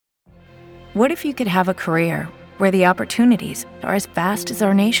What if you could have a career where the opportunities are as vast as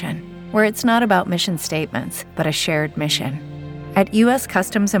our nation, where it's not about mission statements, but a shared mission? At U.S.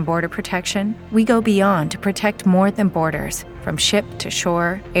 Customs and Border Protection, we go beyond to protect more than borders. From ship to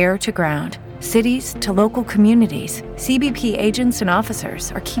shore, air to ground, cities to local communities, CBP agents and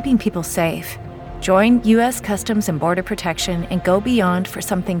officers are keeping people safe. Join U.S. Customs and Border Protection and go beyond for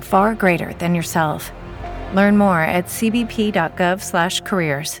something far greater than yourself. Learn more at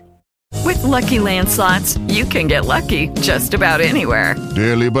cbp.gov/careers. With Lucky Land Slots, you can get lucky just about anywhere.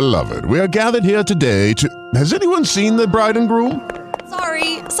 Dearly beloved, we are gathered here today to... Has anyone seen the bride and groom?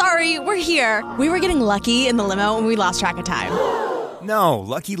 Sorry, we're here. We were getting lucky in the limo and we lost track of time. No,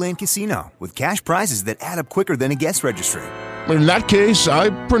 Lucky Land Casino, with cash prizes that add up quicker than a guest registry. In that case, I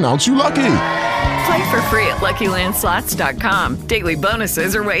pronounce you lucky. Play for free at LuckyLandSlots.com. Daily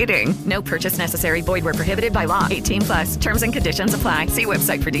bonuses are waiting. No purchase necessary. Void where prohibited by law. 18+. Terms and conditions apply. See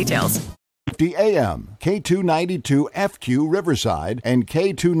website for details. 50 AM, K292FQ Riverside, and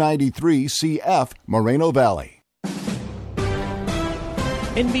K293CF Moreno Valley.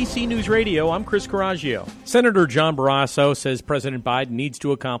 NBC News Radio, I'm Chris Coraggio. Senator John Barrasso says President Biden needs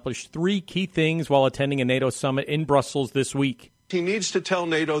to accomplish 3 key things while attending a NATO summit in Brussels this week. He needs to tell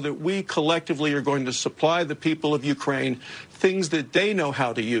NATO that we collectively are going to supply the people of Ukraine things that they know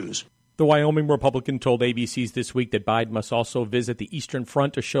how to use. The Wyoming Republican told ABC's This Week that Biden must also visit the Eastern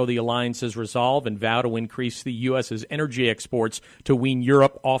Front to show the alliance's resolve and vow to increase the U.S.'s energy exports to wean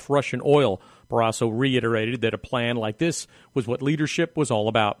Europe off Russian oil. Barrasso reiterated that a plan like this was what leadership was all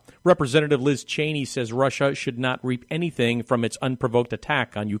about. Representative Liz Cheney says Russia should not reap anything from its unprovoked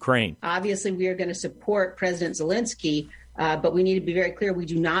attack on Ukraine. Obviously, we are going to support President Zelensky, but we need to be very clear. We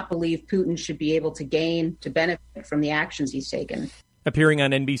do not believe Putin should be able to benefit from the actions he's taken. Appearing on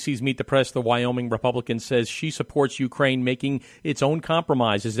NBC's Meet the Press, the Wyoming Republican says she supports Ukraine making its own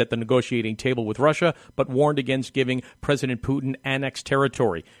compromises at the negotiating table with Russia, but warned against giving President Putin annexed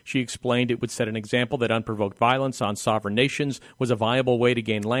territory. She explained it would set an example that unprovoked violence on sovereign nations was a viable way to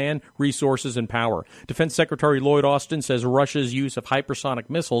gain land, resources, and power. Defense Secretary Lloyd Austin says Russia's use of hypersonic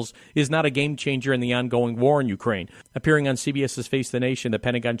missiles is not a game changer in the ongoing war in Ukraine. Appearing on CBS's Face the Nation, the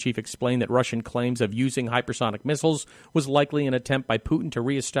Pentagon chief explained that Russian claims of using hypersonic missiles was likely an attempt by Putin to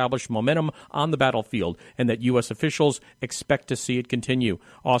reestablish momentum on the battlefield, and that U.S. officials expect to see it continue.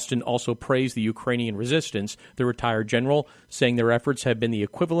 Austin also praised the Ukrainian resistance, the retired general, saying their efforts have been the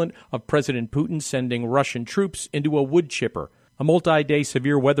equivalent of President Putin sending Russian troops into a wood chipper. A multi-day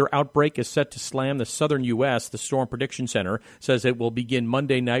severe weather outbreak is set to slam the southern U.S. The Storm Prediction Center says it will begin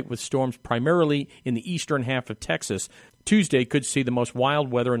Monday night with storms primarily in the eastern half of Texas. Tuesday could see the most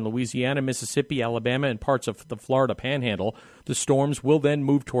wild weather in Louisiana, Mississippi, Alabama, and parts of the Florida Panhandle. The storms will then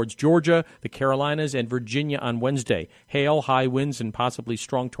move towards Georgia, the Carolinas, and Virginia on Wednesday. Hail, high winds, and possibly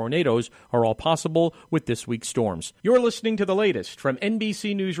strong tornadoes are all possible with this week's storms. You're listening to the latest from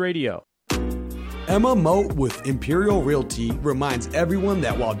NBC News Radio. Emma Moat with Imperial Realty reminds everyone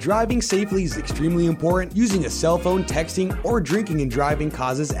that while driving safely is extremely important, using a cell phone, texting, or drinking and driving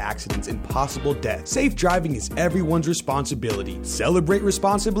causes accidents and possible death. Safe driving is everyone's responsibility. Celebrate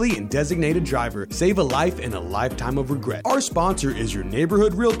responsibly and designate a driver. Save a life and a lifetime of regret. Our sponsor is your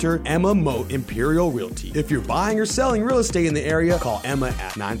neighborhood realtor, Emma Moat Imperial Realty. If you're buying or selling real estate in the area, call Emma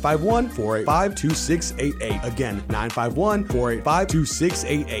at 951-485-2688. Again,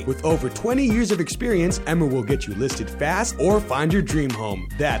 951-485-2688. With over 20 years of experience, Emma will get you listed fast or find your dream home.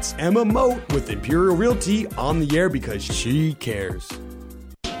 That's Emma Moat with Imperial Realty on the air because she cares.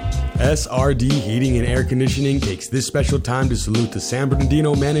 SRD Heating and Air Conditioning takes this special time to salute the San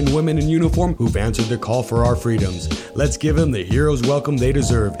Bernardino men and women in uniform who've answered the call for our freedoms. Let's give them the hero's welcome they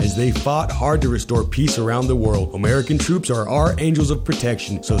deserve as they fought hard to restore peace around the world. American troops are our angels of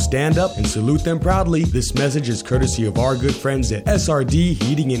protection, so stand up and salute them proudly. This message is courtesy of our good friends at SRD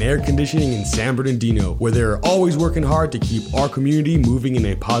Heating and Air Conditioning in San Bernardino, where they're always working hard to keep our community moving in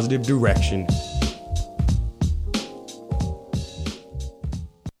a positive direction.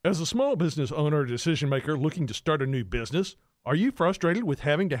 As a small business owner or decision maker looking to start a new business, are you frustrated with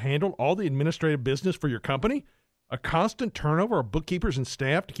having to handle all the administrative business for your company? A constant turnover of bookkeepers and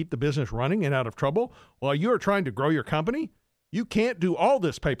staff to keep the business running and out of trouble while you are trying to grow your company? You can't do all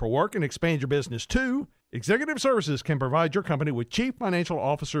this paperwork and expand your business too. Executive Services can provide your company with chief financial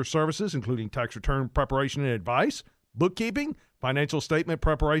officer services, including tax return preparation and advice, bookkeeping, financial statement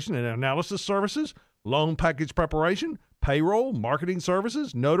preparation and analysis services, loan package preparation, payroll, marketing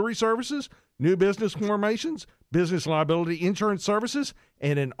services, notary services, new business formations, business liability insurance services,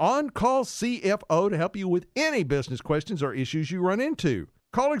 and an on-call CFO to help you with any business questions or issues you run into.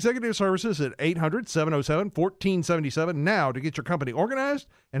 Call Executive Services at 800-707-1477 now to get your company organized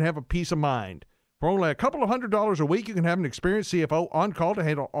and have a peace of mind. For only a couple of $100 a week, you can have an experienced CFO on call to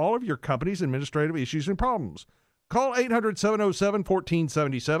handle all of your company's administrative issues and problems. Call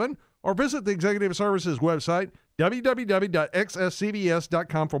 800-707-1477 or visit the Executive Services website,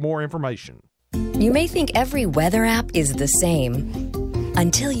 www.xscbs.com, for more information. You may think every weather app is the same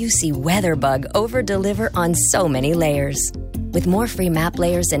until you see WeatherBug over-deliver on so many layers. With more free map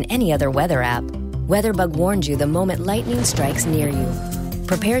layers than any other weather app, WeatherBug warns you the moment lightning strikes near you,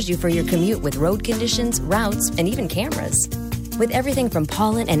 prepares you for your commute with road conditions, routes, and even cameras. With everything from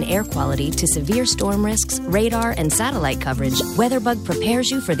pollen and air quality to severe storm risks, radar, and satellite coverage, WeatherBug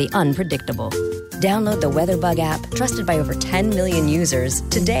prepares you for the unpredictable. Download the WeatherBug app, trusted by over 10 million users,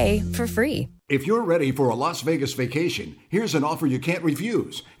 today for free. If you're ready for a Las Vegas vacation, here's an offer you can't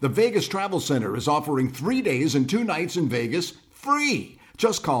refuse. The Vegas Travel Center is offering 3 days and 2 nights in Vegas free.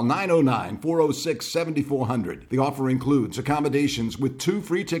 Just call 909-406-7400. The offer includes accommodations with 2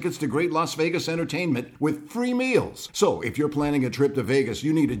 free tickets to great Las Vegas entertainment with free meals. So if you're planning a trip to Vegas,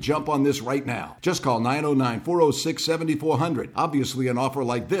 you need to jump on this right now. Just call 909-406-7400. Obviously, an offer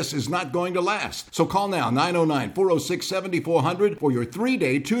like this is not going to last. So call now, 909-406-7400 for your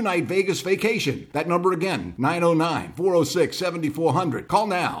 3-day, 2-night Vegas vacation. That number again, 909-406-7400. Call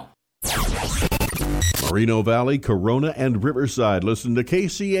now. Moreno Valley, Corona, and Riverside. Listen to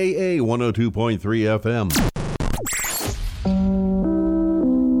KCAA 102.3 FM.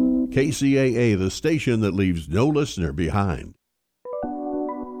 KCAA, the station that leaves no listener behind.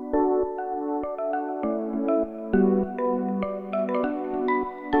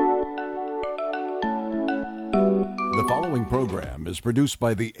 The following program is produced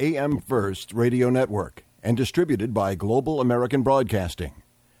by the AM First Radio Network and distributed by Global American Broadcasting.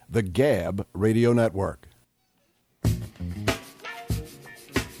 The Gab Radio Network.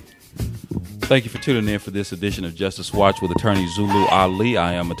 Thank you for tuning in for this edition of Justice Watch with Attorney Zulu Ali.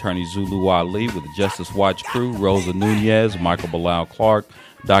 I am Attorney Zulu Ali with the Justice Watch crew, Rosa Nunez, Michael Bilal Clark,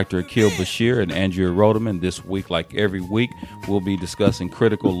 Dr. Akil Bashir, and Andrea Rodeman. This week, like every week, we'll be discussing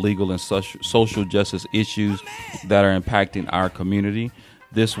critical legal and social justice issues that are impacting our community.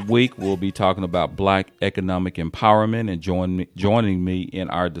 This week, we'll be talking about Black economic empowerment, and joining me in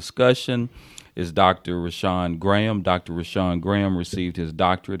our discussion is Dr. Rashawn Graham. Dr. Rashawn Graham received his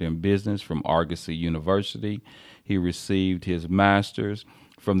doctorate in business from Argosy University. He received his master's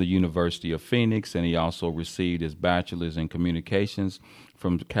from the University of Phoenix, and he also received his bachelor's in communications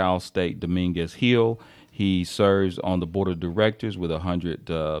from Cal State Dominguez Hill. He serves on the board of directors with 100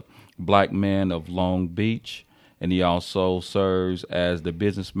 Black Men of Long Beach. And he also serves as the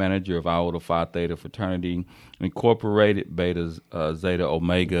business manager of Iota Phi Theta Fraternity Incorporated, Beta Zeta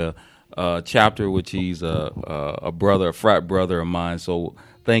Omega chapter, which he's a frat brother of mine. So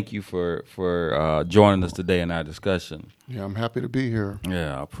thank you for joining us today in our discussion. Yeah, I'm happy to be here.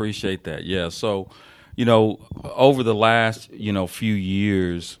 Yeah, I appreciate that. Yeah, so, over the last, few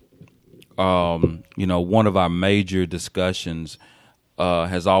years, one of our major discussions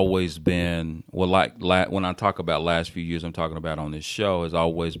has always been, when I talk about last few years, I'm talking about on this show, has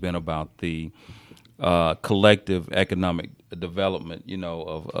always been about the collective economic development,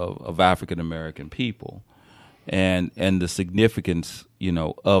 of African American people, and the significance,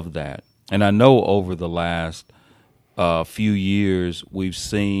 of that. And I know over the last few years we've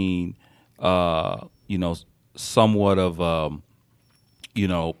seen, somewhat of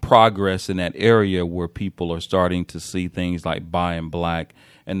progress in that area where people are starting to see things like buying black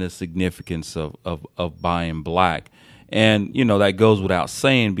and the significance of buying black. And, that goes without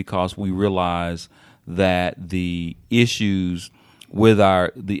saying, because we realize that the issues with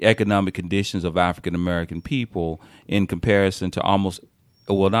the economic conditions of African American people in comparison to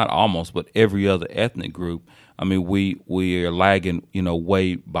but every other ethnic group, I mean, we are lagging,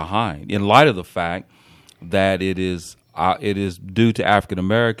 way behind, in light of the fact that it is due to African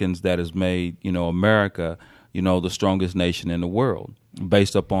Americans that has made, America, the strongest nation in the world,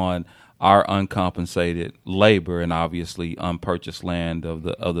 based upon our uncompensated labor and obviously unpurchased land of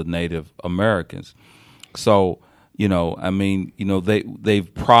the Native Americans. So, they've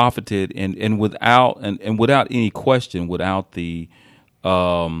profited and without any question, without the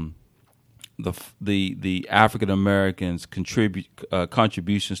African Americans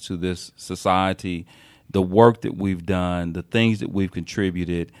contributions to this society, the work that we've done, the things that we've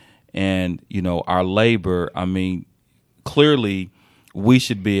contributed, and, our labor, clearly we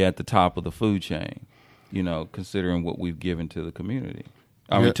should be at the top of the food chain, considering what we've given to the community,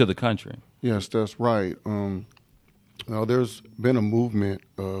 to the country. Yes, that's right. There's been a movement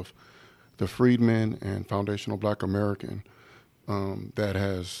of the Freedmen and Foundational Black American that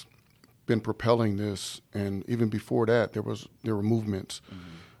has been propelling this, and even before that, there were movements.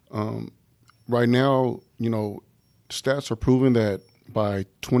 Right now, stats are proving that by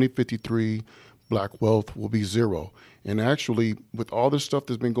 2053, black wealth will be zero. And actually, with all this stuff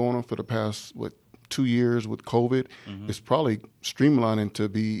that's been going on for the past 2 years with COVID, it's probably streamlining to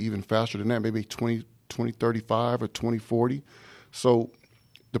be even faster than that, maybe 2035 or 2040. So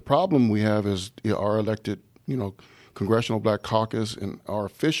the problem we have is our elected, Congressional Black Caucus and our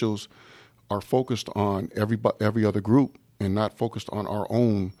officials are focused on every other group and not focused on our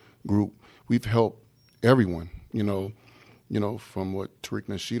own group. We've helped everyone, from what Tariq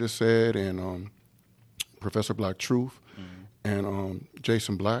Nasheed said and Professor Black Truth and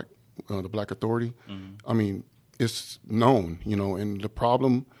Jason Black, the Black Authority. I mean, it's known, and the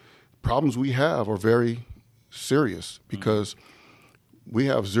problems we have are very serious because we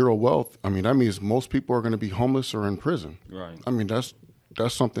have zero wealth. I mean, that means most people are going to be homeless or in prison. Right. I mean, that's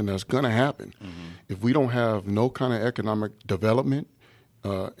something that's going to happen. If we don't have no kind of economic development,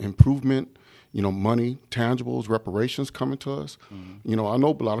 improvement, money, tangibles, reparations coming to us, I know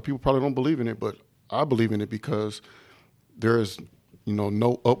a lot of people probably don't believe in it, but I believe in it because there is,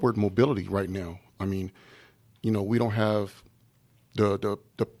 no upward mobility right now. I mean, we don't have the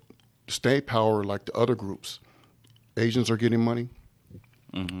stay power like the other groups. Asians are getting money.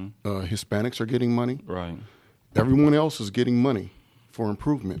 Hispanics are getting money. Right. Everyone else is getting money for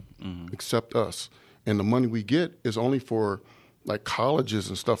improvement except us. And the money we get is only for like colleges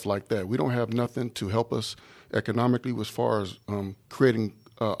and stuff like that. We don't have nothing to help us economically as far as creating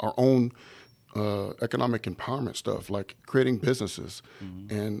our own economic empowerment stuff, like creating businesses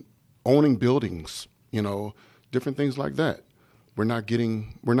and owning buildings, different things like that. We're not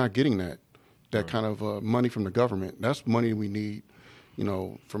getting that kind of money from the government. That's money we need,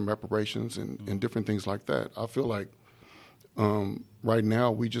 from reparations and different things like that. I feel like right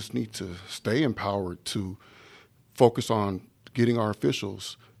now we just need to stay empowered to focus on getting our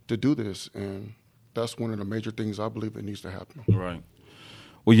officials to do this, and that's one of the major things I believe that needs to happen. Right.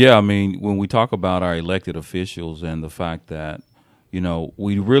 Well, yeah, I mean, when we talk about our elected officials and the fact that,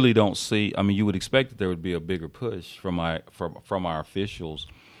 we really don't see, I mean, you would expect that there would be a bigger push from our officials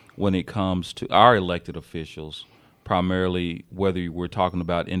when it comes to our elected officials, primarily whether we're talking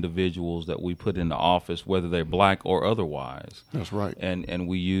about individuals that we put into office, whether they're black or otherwise. That's right. And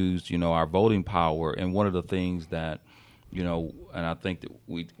we used, our voting power. And one of the things that, and I think that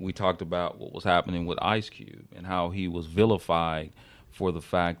we talked about what was happening with Ice Cube and how he was vilified for the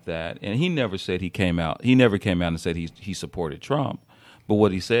fact that, and he never came out and said he supported Trump. But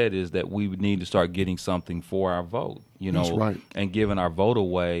what he said is that we would need to start getting something for our vote, That's right. and giving our vote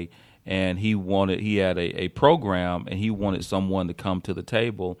away. And he had a program, and he wanted someone to come to the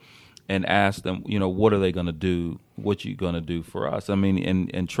table and ask them, what are they going to do? What you going to do for us? I mean,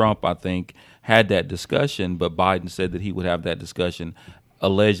 and Trump, I think, had that discussion, but Biden said that he would have that discussion,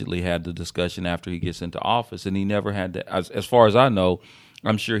 allegedly had the discussion after he gets into office, and he never had that. As far as I know,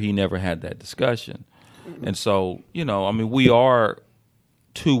 I'm sure he never had that discussion. And so, I mean, we are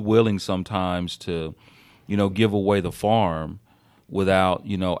too willing sometimes to, give away the farm without,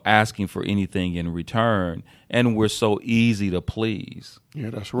 asking for anything in return. And we're so easy to please. Yeah,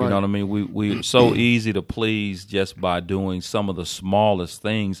 that's right. You know what I mean? We're so easy to please just by doing some of the smallest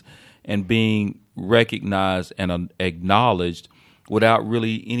things and being recognized and acknowledged without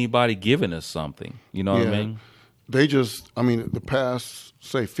really anybody giving us something. You know what I mean? They just, the past,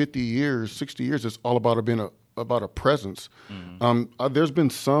 say, 50 years, 60 years, it's all about about a presence. There's been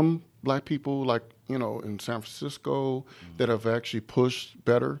some black people, like, in San Francisco that have actually pushed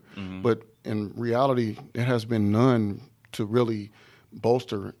better, but in reality, it has been none to really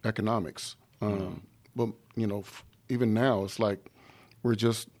bolster economics. But, even now, it's like we're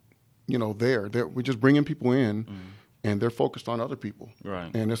just, we're just bringing people in and they're focused on other people. Right.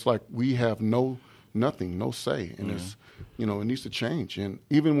 And it's like we have no say. And it's, it needs to change. And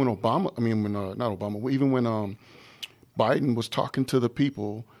even when even when Biden was talking to the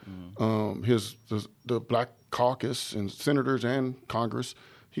people, the Black Caucus and senators and Congress,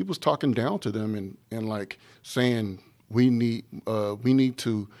 he was talking down to them and like saying we need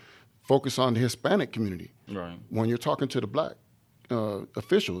to focus on the Hispanic community. Right. When you're talking to the black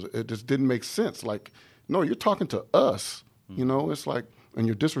officials, it just didn't make sense. Like, no, you're talking to us. It's like, and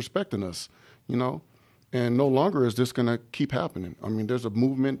you're disrespecting us. And no longer is this going to keep happening. I mean, there's a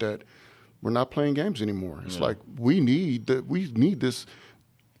movement that we're not playing games anymore. It's like we need this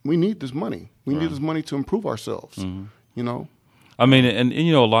money. We need this money to improve ourselves. I mean, and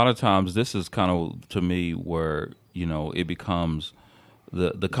a lot of times this is kind of, to me, where it becomes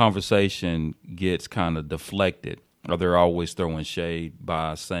the conversation gets kind of deflected or they're always throwing shade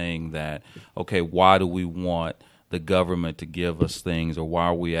by saying that, okay, why do we want the government to give us things, or why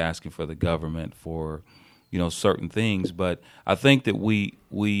are we asking for the government for, certain things? But I think that we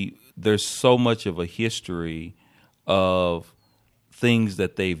there's so much of a history of things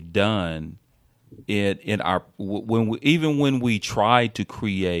that they've done in our when we tried to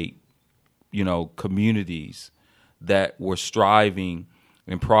create, communities that were striving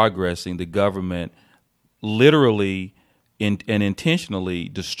and progressing, the government literally and intentionally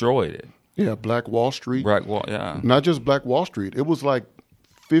destroyed it. Yeah, Black Wall Street. Yeah. Not just Black Wall Street. It was like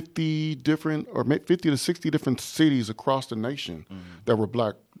 50 to 60 different cities across the nation that were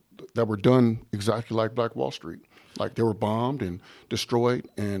black, that were done exactly like Black Wall Street. Like they were bombed and destroyed,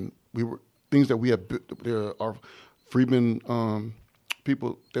 and things that we had, our freedmen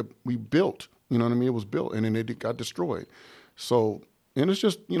people that we built. You know what I mean? It was built, and then it got destroyed. So, and it's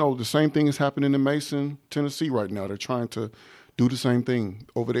just, the same thing is happening in Mason, Tennessee right now. They're trying to do the same thing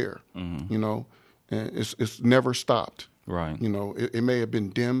over there, and it's never stopped. Right. It may have been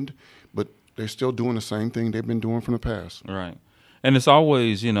dimmed, but they're still doing the same thing they've been doing from the past. Right. And it's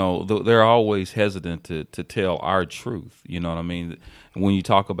always, they're always hesitant to tell our truth. You know what I mean? When you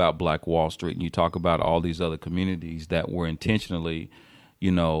talk about Black Wall Street and you talk about all these other communities that were intentionally,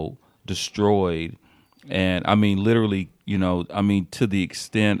 destroyed. And I mean, literally, to the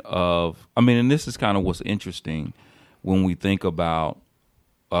extent of, and this is kind of what's interesting when we think about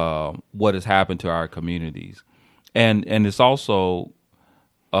what has happened to our communities. And it's also,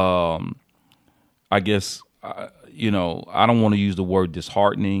 I guess, I don't want to use the word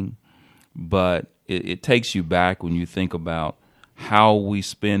disheartening, but it takes you back when you think about how we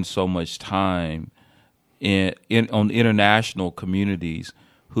spend so much time on international communities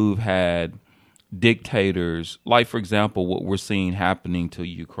who've had dictators, like, for example, what we're seeing happening to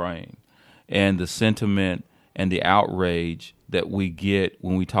Ukraine, and the sentiment and the outrage that we get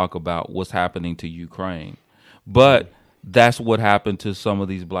when we talk about what's happening to Ukraine. But that's what happened to some of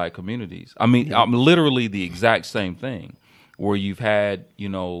these black communities. Literally the exact same thing, where you've had,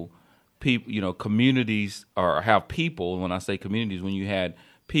 people, communities, or have people, when I say communities, when you had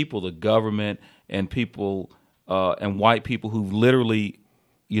people, the government, and people, and white people who literally,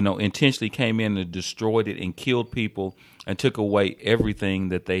 intentionally came in and destroyed it and killed people and took away everything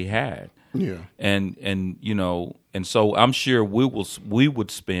that they had. Yeah. And so I'm sure we would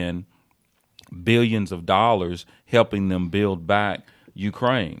spend billions of dollars helping them build back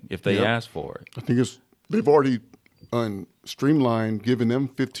Ukraine if they asked for it. I think they've already streamlined, giving them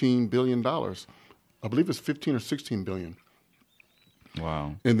 $15 billion. I believe it's 15 or 16 billion.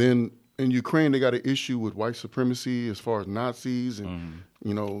 Wow. And then in Ukraine, they got an issue with white supremacy as far as Nazis. And,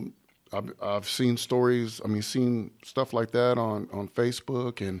 I've seen stories, seen stuff like that on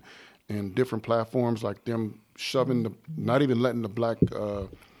Facebook and different platforms, like them shoving not even letting the black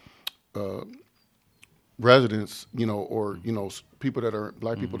residents, or people that are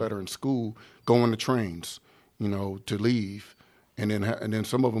black people that are in school go on the trains, to leave, and then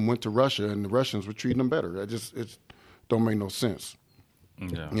some of them went to Russia, and the Russians were treating them better. It don't make no sense.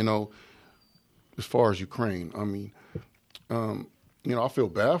 Yeah. As far as Ukraine, I feel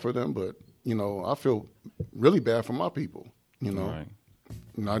bad for them, but I feel really bad for my people. Right.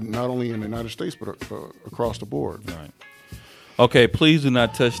 Not only in the United States, but across the board. Right. Okay, please do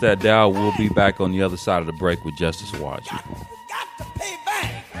not touch that dial. We'll be back on the other side of the break with Justice Watch. Got to pay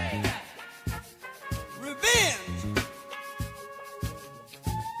back. Revenge.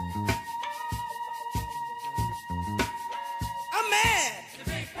 I'm mad.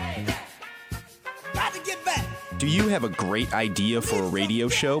 Got to get back. Do you have a great idea for a radio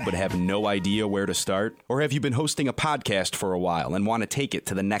show but have no idea where to start? Or have you been hosting a podcast for a while and want to take it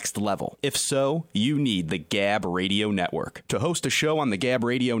to the next level? If so, you need the Gab Radio Network. To host a show on the Gab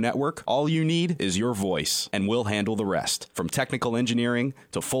Radio Network, all you need is your voice, and we'll handle the rest. From technical engineering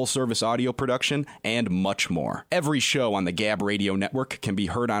to full-service audio production and much more. Every show on the Gab Radio Network can be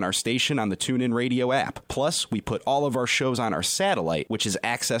heard on our station on the TuneIn Radio app. Plus, we put all of our shows on our satellite, which is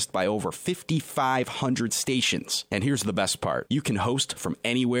accessed by over 5,500 stations. And here's the best part. You can host from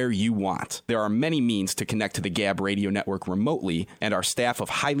anywhere you want. There are many means to connect to the Gab Radio Network remotely, and our staff of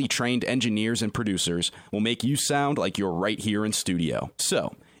highly trained engineers and producers will make you sound like you're right here in studio.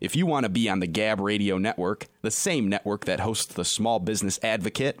 So, if you want to be on the Gab Radio Network, the same network that hosts the Small Business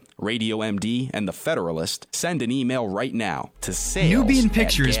Advocate, Radio MD, and The Federalist, send an email right now to sales. Nubian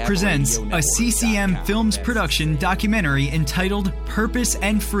Pictures presents a CCM Films production documentary entitled Purpose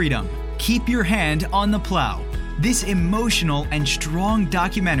and Freedom. Keep your hand on the plow. This emotional and strong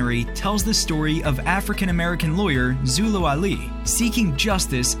documentary tells the story of African-American lawyer Zulu Ali seeking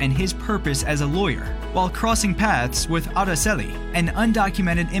justice and his purpose as a lawyer, while crossing paths with Araceli, an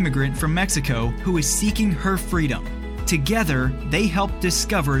undocumented immigrant from Mexico who is seeking her freedom. Together, they help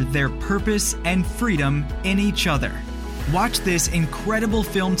discover their purpose and freedom in each other. Watch this incredible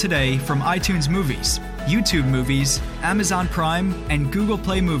film today from iTunes Movies, YouTube Movies, Amazon Prime, and Google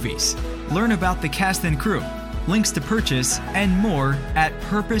Play Movies. Learn about the cast and crew, links to purchase, and more at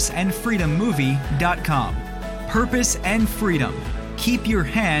purposeandfreedommovie.com. Purpose and Freedom. Keep your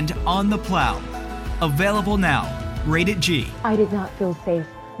hand on the plow. Available now. Rated G. I did not feel safe.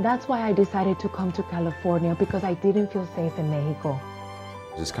 That's why I decided to come to California, because I didn't feel safe in Mexico.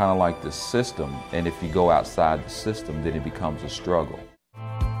 It's kind of like the system, and if you go outside the system, then it becomes a struggle.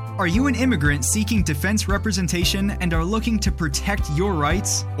 Are you an immigrant seeking defense representation and are looking to protect your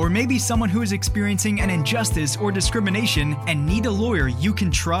rights? Or maybe someone who is experiencing an injustice or discrimination and need a lawyer you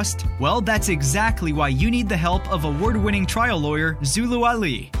can trust? Well, that's exactly why you need the help of award-winning trial lawyer Zulu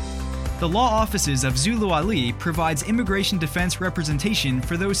Ali. The law offices of Zulu Ali provides immigration defense representation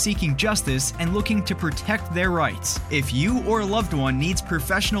for those seeking justice and looking to protect their rights. If you or a loved one needs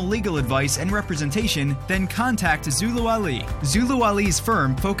professional legal advice and representation, then contact Zulu Ali. Zulu Ali's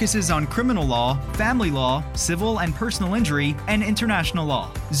firm focuses on criminal law, family law, civil and personal injury, and international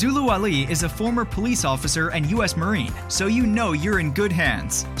law. Zulu Ali is a former police officer and U.S. Marine, so you know you're in good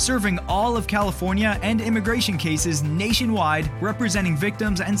hands. Serving all of California and immigration cases nationwide, representing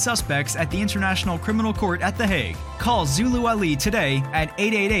victims and suspects at the International Criminal Court at The Hague. Call Zulu Ali today at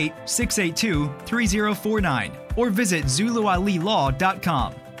 888-682-3049 or visit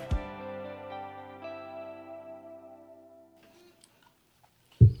ZuluAliLaw.com.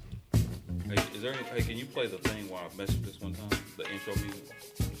 Hey, can you play the thing while I mess with this one time? The intro music?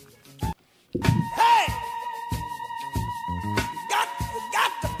 Hey! Got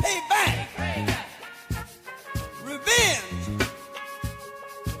to pay back. Revenge.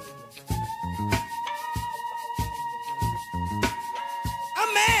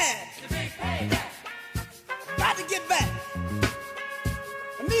 I'm mad. Got to get back.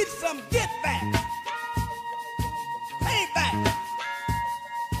 I need some get back. Pay back.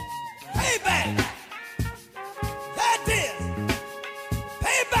 Pay back. That is.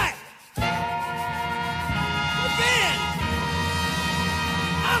 Pay back. Revenge.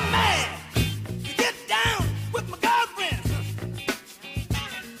 I'm mad. To get down with my girlfriend.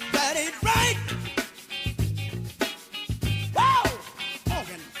 That ain't right. Whoa!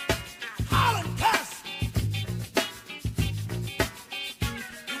 Smoking. Hollering cuss.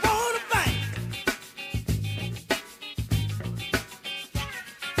 You want to fight.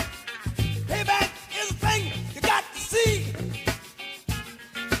 Payback is a thing you got to see.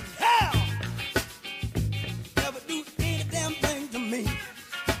 Hell, never do any damn thing to me.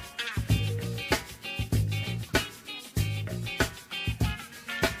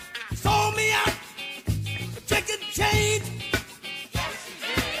 Sold me out for chicken change.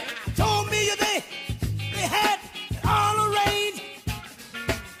 Told me they had it all arranged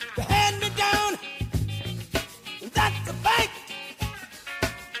to hand me down. That's the bank.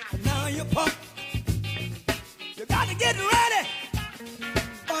 And now you're punk. You got to get ready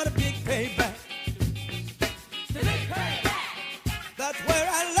for the big payback. The big payback. That's where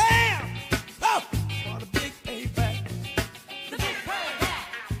I land. Oh, for the big payback. The big payback.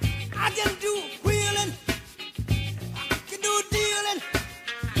 I can do wheeling. I can do dealing.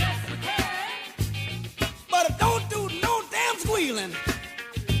 Yes, you can. But I don't do no damn squealing.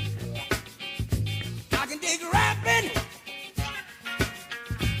 I can dig rapping.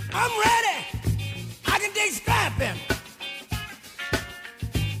 I'm ready. I can dig scrapping.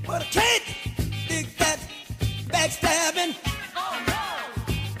 But I can't dig that backstabbing. Oh no!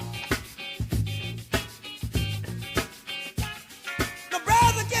 The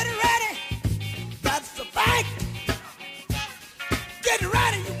brother, get ready. That's the fact. Get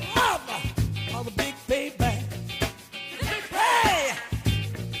ready, you mother, for the big payback. Hey!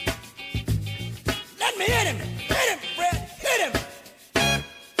 Let me hit him. Hit him, Fred. Hit him.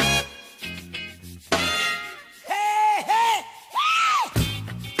 Hey, hey, hey!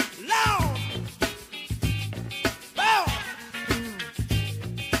 Loud! Loud!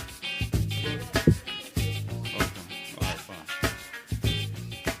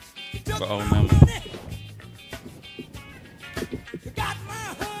 But oh, no. You got my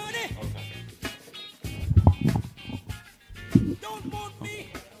honey. Don't want me.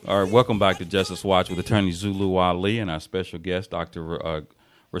 All right, welcome back to Justice Watch with Attorney Zulu Ali and our special guest, Dr.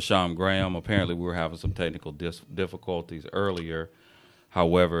 Rasham Graham. Apparently, we were having some technical difficulties earlier.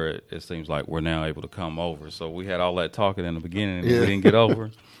 However, it seems like we're now able to come over. So we had all that talking in the beginning and we didn't get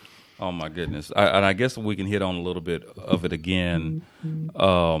over. Oh, my goodness. And I guess we can hit on a little bit of it again.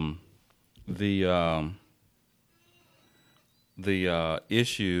 The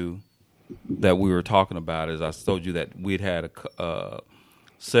issue that we were talking about is I told you that we'd had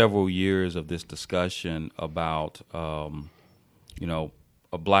several years of this discussion about,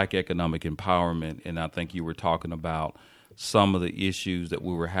 a black economic empowerment. And I think you were talking about some of the issues that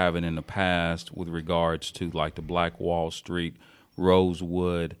we were having in the past with regards to like the Black Wall Street,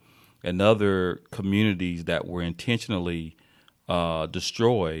 Rosewood, and other communities that were intentionally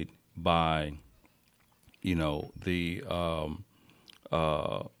destroyed by, the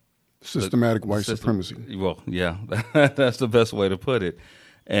systematic white supremacy. Well, yeah, that's the best way to put it.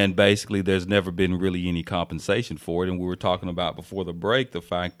 And basically, there's never been really any compensation for it. And we were talking about before the break the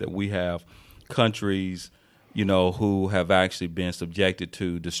fact that we have countries, who have actually been subjected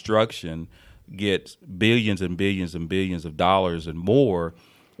to destruction, get billions and billions and billions of dollars and more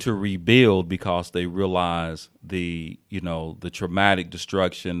to rebuild because they realize the traumatic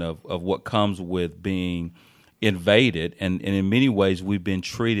destruction of what comes with being invaded. And in many ways, we've been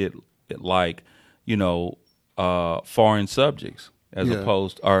treated like, foreign subjects as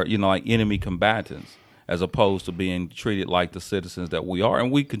opposed, or, like enemy combatants, as opposed to being treated like the citizens that we are. And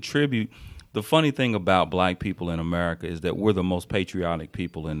we contribute. The funny thing about black people in America is that we're the most patriotic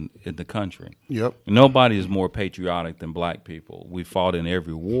people in the country. Yep. Nobody is more patriotic than black people. We fought in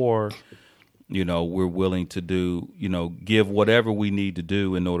every war. We're willing to do, give whatever we need to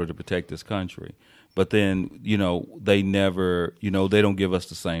do in order to protect this country. But then, they never, they don't give us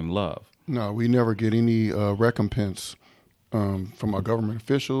the same love. No, we never get any recompense from our government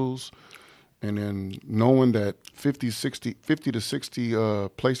officials. And then knowing that 50 to 60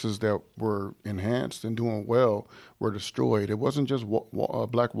 places that were enhanced and doing well were destroyed. It wasn't just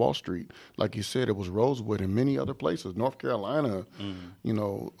Black Wall Street. Like you said, it was Rosewood and many other places, North Carolina, a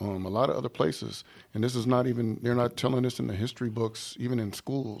lot of other places. And this is not even, they're not telling this in the history books, even in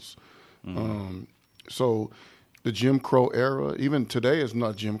schools. So the Jim Crow era, even today is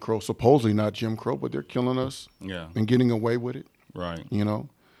not Jim Crow, supposedly not Jim Crow, but they're killing us and getting away with it. Right.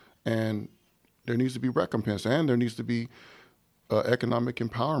 And there needs to be recompense, and there needs to be economic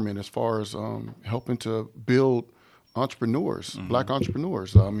empowerment as far as helping to build entrepreneurs, black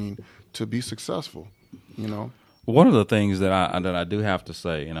entrepreneurs. To be successful. One of the things that I do have to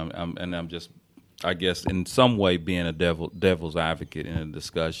say, and I'm just, I guess, in some way being a devil's advocate in a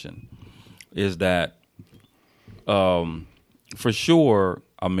discussion, is that for sure,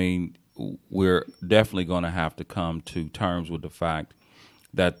 we're definitely going to have to come to terms with the fact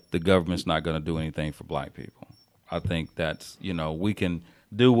that the government's not going to do anything for black people. I think that's, we can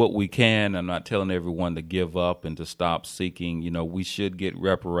do what we can. I'm not telling everyone to give up and to stop seeking. We should get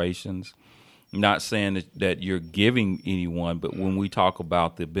reparations. I'm not saying that you're giving anyone, but when we talk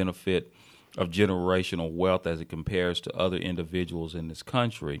about the benefit of generational wealth as it compares to other individuals in this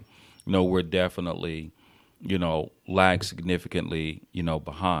country, we're definitely, lag significantly,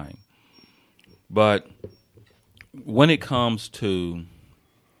 behind. But when it comes to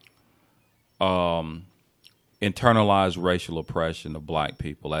internalized racial oppression of black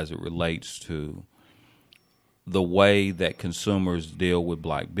people as it relates to the way that consumers deal with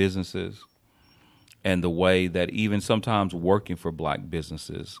black businesses and the way that even sometimes working for black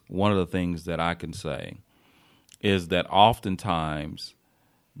businesses, one of the things that I can say is that oftentimes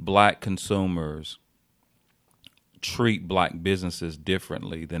black consumers treat black businesses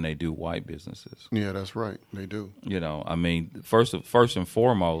differently than they do white businesses. Yeah, that's right. They do. First and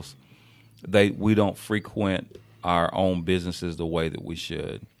foremost, we don't frequent our own businesses the way that we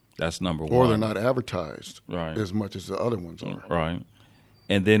should. That's number one. Or they're not advertised as much as the other ones are. Right.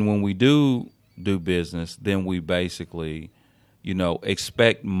 And then when we do business, then we basically,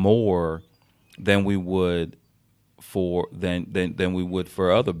 expect more than we would for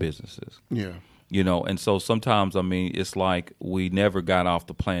other businesses. Yeah. And so sometimes, it's like we never got off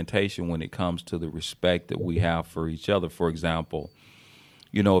the plantation when it comes to the respect that we have for each other. For example,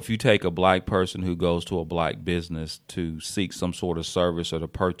 if you take a black person who goes to a black business to seek some sort of service or to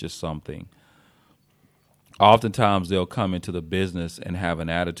purchase something, oftentimes they'll come into the business and have an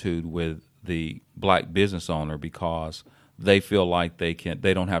attitude with the black business owner because they feel like they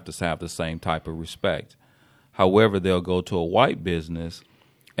don't have to have the same type of respect. However, they'll go to a white business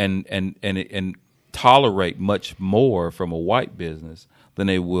and tolerate much more from a white business than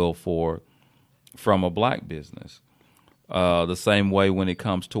they will from a black business. The same way when it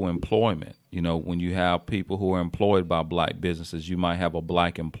comes to employment. When you have people who are employed by black businesses, you might have a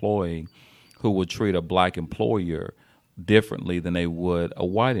black employee who will treat a black employer differently than they would a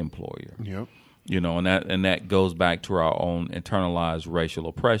white employer. Yep. And that goes back to our own internalized racial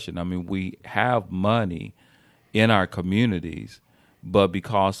oppression. I mean, we have money in our communities, but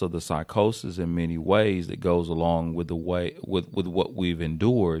because of the psychosis in many ways that goes along with with what we've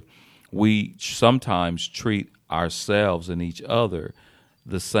endured, we sometimes treat ourselves and each other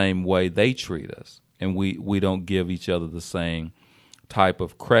the same way they treat us, and we don't give each other the same type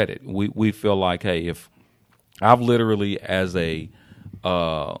of credit. We feel like, hey, if I've literally as a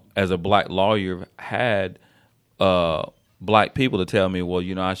black lawyer had black people to tell me, well,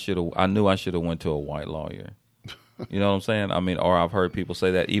 I knew I should have went to a white lawyer. You know what I'm saying? I mean, or I've heard people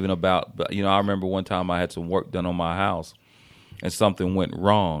say that even about, I remember one time I had some work done on my house and something went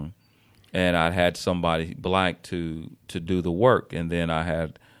wrong, and I had somebody black to do the work, and then I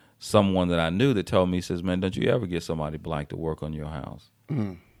had someone that I knew that told me, says, man, don't you ever get somebody black to work on your house.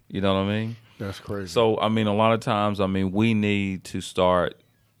 Mm. You know what I mean? That's crazy. So, I mean, a lot of times, we need to start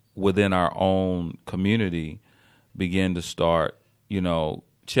within our own community, begin to start,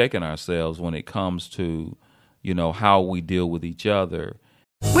 checking ourselves when it comes to, how we deal with each other.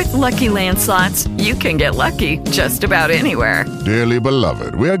 With Lucky Land Slots, you can get lucky just about anywhere. Dearly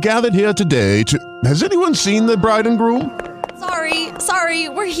beloved, we are gathered here today to... Has anyone seen the bride and groom? Sorry,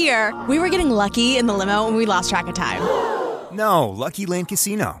 we're here. We were getting lucky in the limo and we lost track of time. No, Lucky Land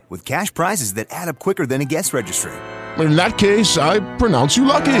Casino, with cash prizes that add up quicker than a guest registry. In that case, I pronounce you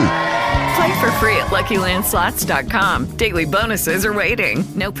lucky. Play for free at LuckyLandSlots.com. Daily bonuses are waiting.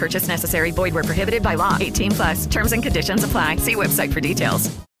 No purchase necessary. Void where prohibited by law. 18+. Terms and conditions apply. See website for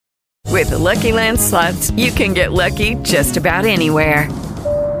details. With Lucky Land Slots, you can get lucky just about anywhere.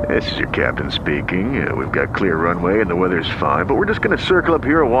 This is your captain speaking. We've got clear runway and the weather's fine, but we're just going to circle up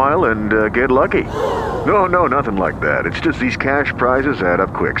here a while and get lucky. No, nothing like that. It's just these cash prizes add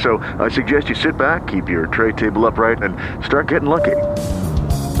up quick. So I suggest you sit back, keep your tray table upright, and start getting lucky.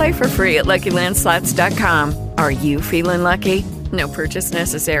 Play for free at LuckyLandSlots.com. Are you feeling lucky? No purchase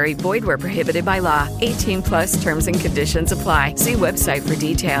necessary. Void where prohibited by law. 18+ terms and conditions apply. See website for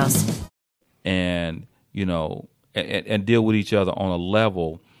details. And, and deal with each other on a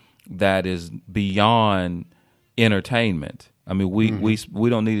level that is beyond entertainment. I mean, we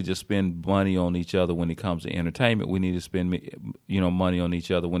don't need to just spend money on each other when it comes to entertainment. We need to spend money on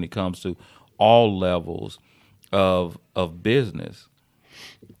each other when it comes to all levels of business.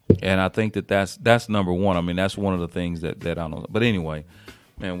 And I think that's number one. I mean, that's one of the things that I don't know. But anyway,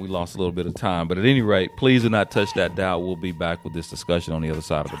 man, we lost a little bit of time. But at any rate, please do not touch that dial. We'll be back with this discussion on the other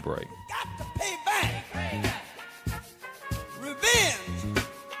side of the break. Got to pay back. Revenge.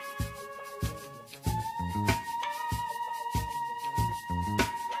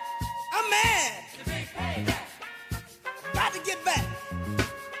 I'm mad. Got to get back.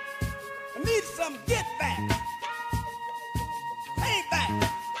 I need some get back. Pay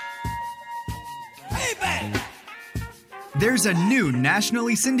back. Pay back. There's a new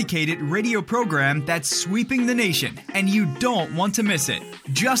nationally syndicated radio program that's sweeping the nation, and you don't want to miss it.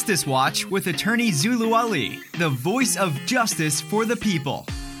 Justice Watch with attorney Zulu Ali, the voice of justice for the people.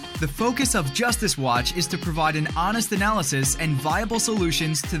 The focus of Justice Watch is to provide an honest analysis and viable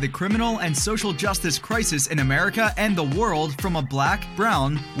solutions to the criminal and social justice crisis in America and the world from a black,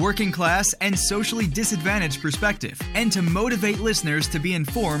 brown, working class, and socially disadvantaged perspective, and to motivate listeners to be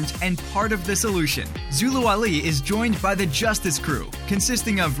informed and part of the solution. Zulu Ali is joined by the Justice Crew,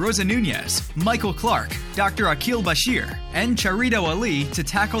 consisting of Rosa Nunez, Michael Clark, Dr. Akil Bashir, and Charito Ali to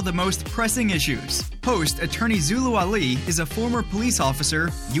tackle the most pressing issues. Host attorney Zulu Ali is a former police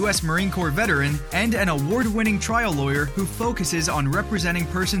officer, U.S. Marine Corps veteran, and an award-winning trial lawyer who focuses on representing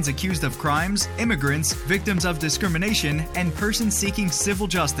persons accused of crimes, immigrants, victims of discrimination, and persons seeking civil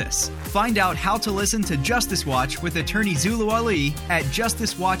justice. Find out how to listen to Justice Watch with attorney Zulu Ali at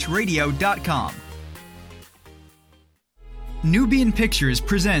justicewatchradio.com. Nubian Pictures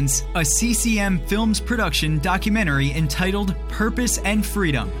presents a CCM Films production documentary entitled Purpose and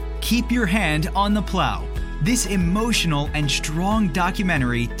Freedom. Keep Your Hand on the Plow. This emotional and strong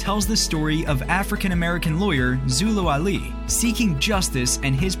documentary tells the story of African-American lawyer Zulu Ali seeking justice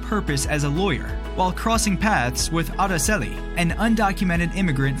and his purpose as a lawyer, while crossing paths with Araceli, an undocumented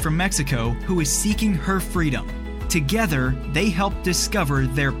immigrant from Mexico who is seeking her freedom. Together, they help discover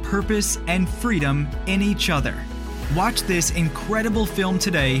their purpose and freedom in each other. Watch this incredible film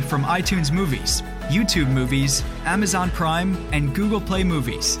today from iTunes Movies, YouTube Movies, Amazon Prime, and Google Play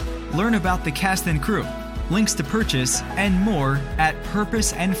Movies. Learn about the cast and crew, links to purchase, and more at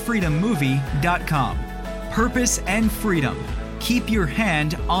purposeandfreedommovie.com. Purpose and Freedom. Keep your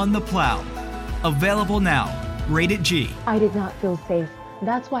hand on the plow. Available now. Rated G. I did not feel safe.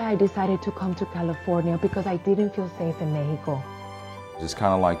 That's why I decided to come to California, because I didn't feel safe in Mexico. It's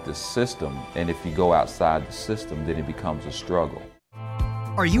kind of like the system, and if you go outside the system, then it becomes a struggle.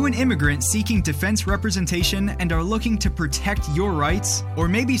 Are you an immigrant seeking defense representation and are looking to protect your rights? Or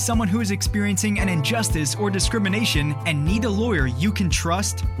maybe someone who is experiencing an injustice or discrimination and need a lawyer you can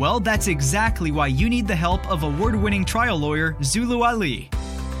trust? Well, that's exactly why you need the help of award-winning trial lawyer Zulu Ali.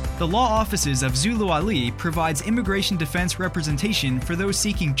 The law offices of Zulu Ali provides immigration defense representation for those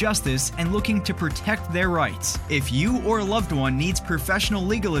seeking justice and looking to protect their rights. If you or a loved one needs professional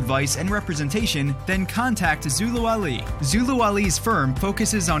legal advice and representation, then contact Zulu Ali. Zulu Ali's firm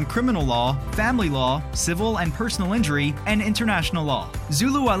focuses on criminal law, family law, civil and personal injury, and international law.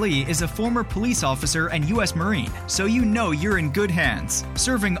 Zulu Ali is a former police officer and U.S. Marine, so you know you're in good hands,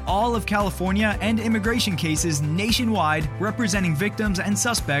 serving all of California and immigration cases nationwide, representing victims and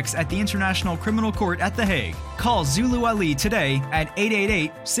suspects at the International Criminal Court at The Hague. Call Zulu Ali today at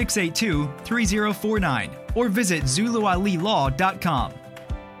 888-682-3049 or visit ZuluAliLaw.com.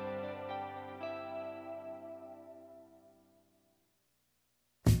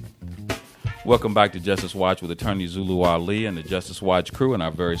 Welcome back to Justice Watch with attorney Zulu Ali and the Justice Watch crew and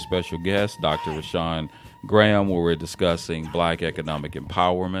our very special guest, Dr. Rashawn Graham, where we're discussing black economic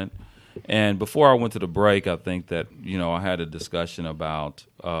empowerment. And before I went to the break, I think that, I had a discussion about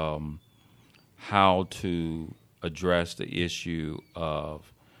how to address the issue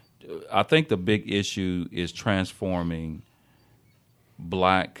of, I think the big issue is transforming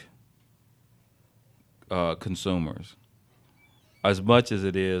black consumers as much as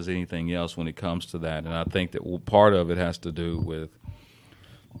it is anything else when it comes to that. And I think that part of it has to do with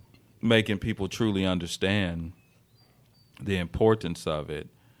making people truly understand the importance of it.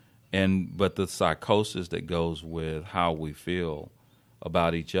 But the psychosis that goes with how we feel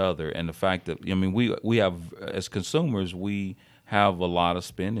about each other, and the fact that we have, as consumers, we have a lot of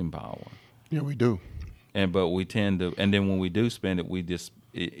spending power. Yeah, we do. But we tend to, and then when we do spend it, we just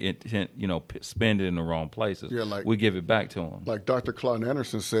spend it in the wrong places. Yeah, we give it back to them. Like Dr. Claude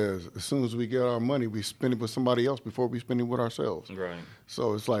Anderson says, as soon as we get our money, we spend it with somebody else before we spend it with ourselves. Right.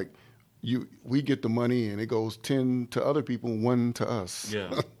 So it's like we get the money and it goes 10 to other people, 1 to us.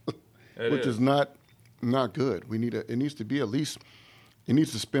 Yeah. Which is not good. It needs to be at least, it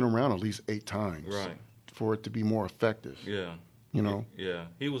needs to spin around at least 8 times. Right. For it to be more effective. Yeah. Yeah.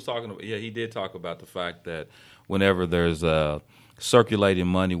 He was talking about, he did talk about the fact that whenever there's circulating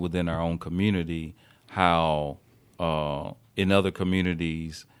money within our own community, how in other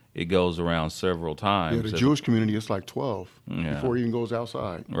communities it goes around several times. Yeah, the Jewish community, it's like 12 before it even goes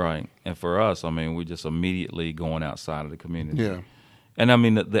outside. Right. And for us, we're just immediately going outside of the community. Yeah. And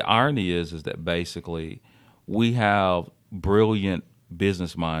the irony is that basically we have brilliant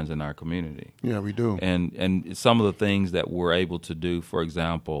business minds in our community. Yeah, we do. And some of the things that we're able to do, for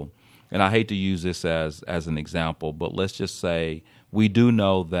example, and I hate to use this as an example, but let's just say we do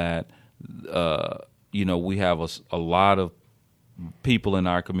know that we have a lot of people in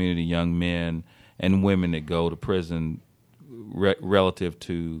our community, young men and women, that go to prison relative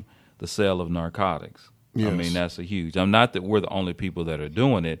to the sale of narcotics. Yes. That's a huge. Not that we're the only people that are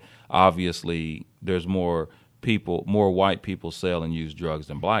doing it. Obviously, there's more white people sell and use drugs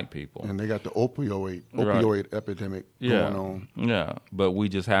than black people. And they got the opioid epidemic going on. Yeah, but we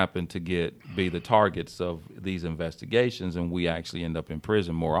just happen to be the targets of these investigations, and we actually end up in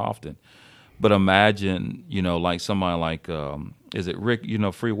prison more often. But imagine, like somebody like, is it Rick?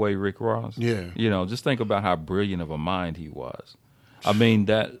 Freeway Rick Ross. Yeah. Just think about how brilliant of a mind he was. That's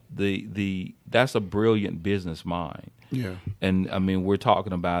a brilliant business mind. Yeah. And we're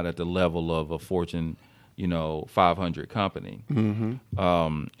talking about at the level of a Fortune 500 company.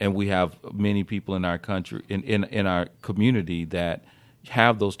 Mm-hmm. And we have many people in our country, in our community, that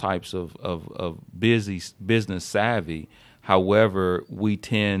have those types of business savvy. However, we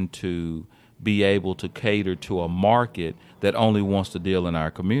tend to be able to cater to a market that only wants to deal in our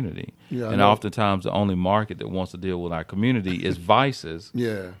community. Yeah, and oftentimes the only market that wants to deal with our community is vices.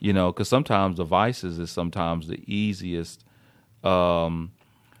 Yeah. Because sometimes the vices is sometimes the easiest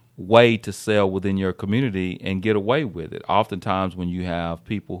way to sell within your community and get away with it. Oftentimes when you have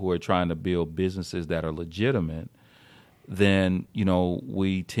people who are trying to build businesses that are legitimate, then,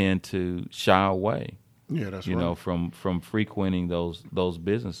 we tend to shy away. Yeah, that's right. From frequenting those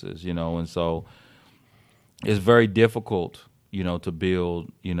businesses, and so it's very difficult, to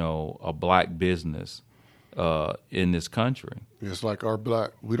build, a black business in this country. It's like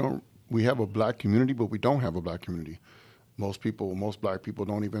we have a black community, but we don't have a black community. Most black people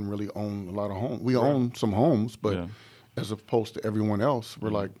don't even really own a lot of homes. We own some homes, but as opposed to everyone else, we're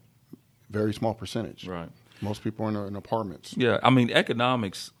like very small percentage. Right. Most people are in apartments. Yeah, I mean,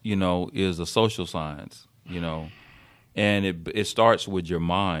 economics, is a social science, and it starts with your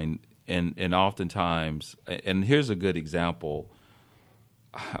mind, and oftentimes, and here's a good example.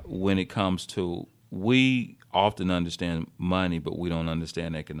 When it comes to, we often understand money, but we don't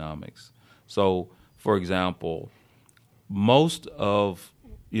understand economics. So, for example, most of,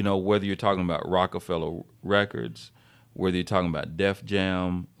 whether you're talking about Rockefeller Records, whether you're talking about Def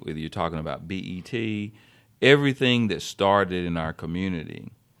Jam, whether you're talking about BET, everything that started in our community,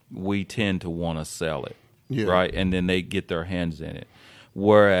 we tend to want to sell it, right? And then they get their hands in it.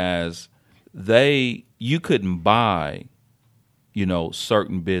 Whereas you couldn't buy,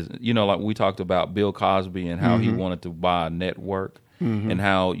 certain business. Like we talked about Bill Cosby and how he wanted to buy a network, and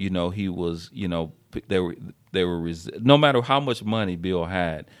how, he was, they were no matter how much money Bill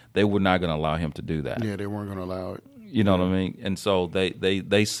had, they were not going to allow him to do that. Yeah, they weren't going to allow it. You know what I mean? And so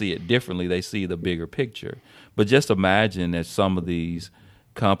they see it differently. They see the bigger picture. But just imagine that some of these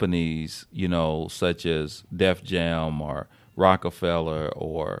companies, such as Def Jam or Rockefeller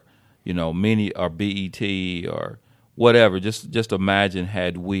or, many or BET or whatever, just imagine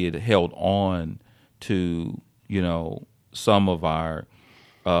had we had held on to, some of our,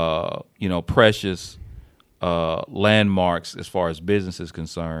 precious landmarks as far as business is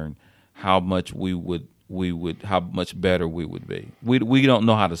concerned, how much how much better we would be. We don't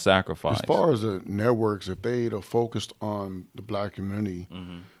know how to sacrifice. As far as the networks, if they'd have focused on the black community,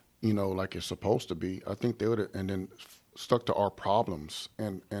 like it's supposed to be, I think they would have, and then stuck to our problems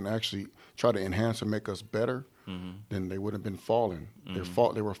and actually try to enhance and make us better, then they would have been falling.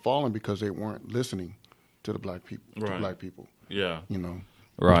 They were falling because they weren't listening to the black people. Right. To black people. Yeah.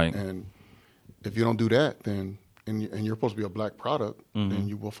 Right. And if you don't do that, then and you're supposed to be a black product, then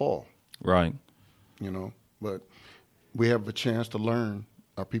you will fall. Right. But we have a chance to learn.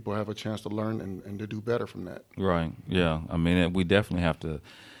 Our people have a chance to learn and to do better from that. Right. Yeah. I mean, we definitely have to,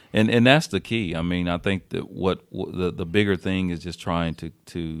 and that's the key. I mean, I think that what the bigger thing is just trying to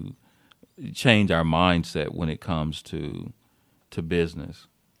change our mindset when it comes to business.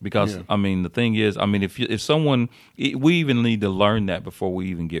 Because I mean, the thing is, I mean, if someone, we even need to learn that before we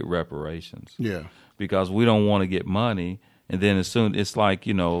even get reparations. Yeah. Because we don't want to get money. And then as soon, it's like,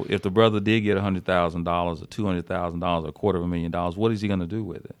 if the brother did get $100,000 or $200,000 or $250,000, what is he going to do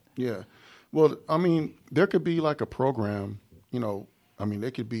with it? Yeah. Well, I mean, there could be like a program, it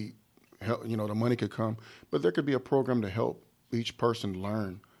could be, the money could come, but there could be a program to help each person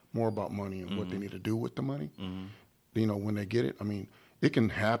learn more about money and what they need to do with the money. When they get it, I mean, it can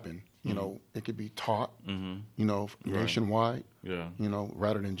happen, it could be taught, nationwide,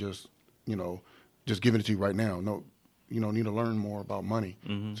 rather than just giving it to you right now. No. Need to learn more about money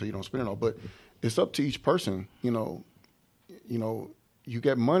so you don't spend it all. But it's up to each person. You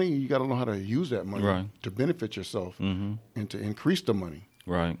get money, you got to know how to use that money to benefit yourself and to increase the money.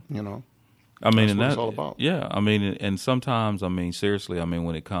 Right. I mean, that's what it's all about. Yeah. I mean, and sometimes, I mean, seriously, I mean,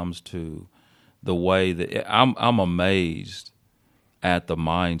 when it comes to the way that I'm amazed at the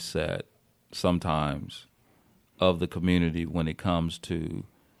mindset sometimes of the community when it comes to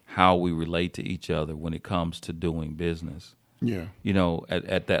how we relate to each other when it comes to doing business. Yeah.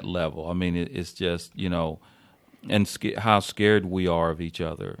 At that level. I mean, it's just, and how scared we are of each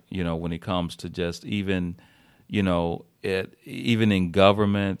other, when it comes to just even, even in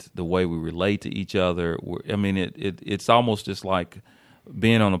government, the way we relate to each other. I mean, it's almost just like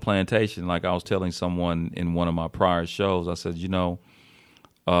being on a plantation. Like I was telling someone in one of my prior shows, I said,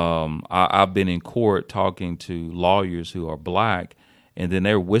 I've been in court talking to lawyers who are black, and then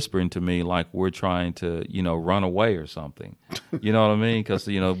they're whispering to me like we're trying to, run away or something. You know what I mean? Because,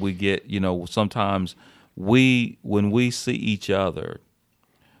 we get, sometimes when we see each other,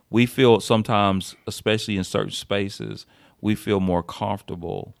 we feel sometimes, especially in certain spaces, we feel more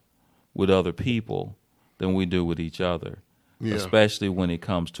comfortable with other people than we do with each other. Yeah. Especially when it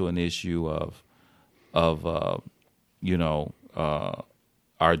comes to an issue of our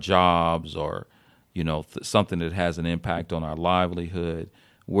jobs or, something that has an impact on our livelihood.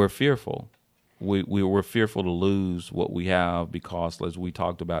 We're fearful. We're fearful to lose what we have because, as we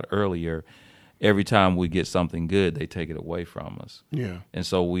talked about earlier, every time we get something good, they take it away from us. Yeah. And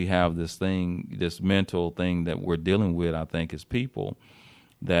so we have this mental thing that we're dealing with, I think, as people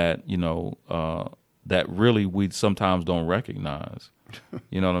that, that really we sometimes don't recognize.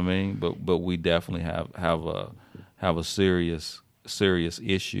 You know what I mean? But we definitely have a serious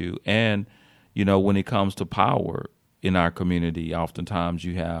issue. And when it comes to power in our community, oftentimes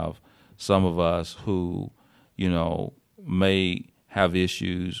you have some of us who, may have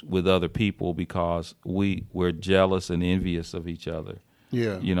issues with other people because we're jealous and envious of each other.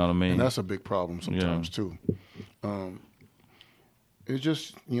 Yeah. You know what I mean? And that's a big problem sometimes, too. It's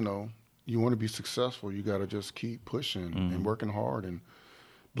just, you want to be successful. You got to just keep pushing and working hard and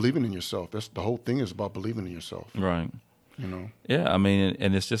believing in yourself. That's the whole thing is about believing in yourself. Right. Yeah, I mean,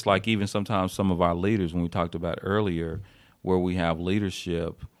 and it's just like even sometimes some of our leaders, when we talked about earlier, where we have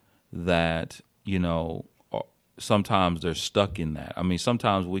leadership that, sometimes they're stuck in that. I mean,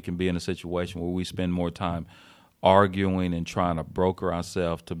 sometimes we can be in a situation where we spend more time arguing and trying to broker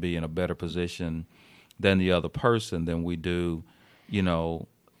ourselves to be in a better position than the other person than we do.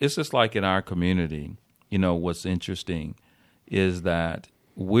 It's just like in our community, what's interesting is that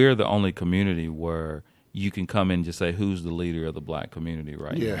we're the only community where you can come in and just say, who's the leader of the black community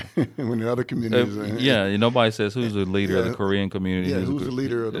right now? When the other communities nobody says who's the leader of the Korean community. Who's the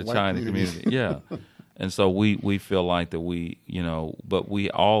leader of the Chinese community. Yeah. And so we feel like that but we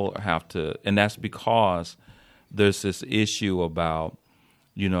all have to, and that's because there's this issue about,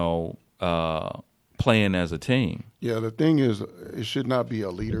 playing as a team. Yeah, the thing is, it should not be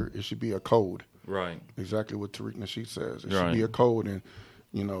a leader. It should be a code. Right. Exactly what Tariq Nasheed says. It should be a code and,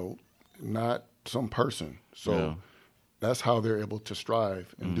 not some person. So that's how they're able to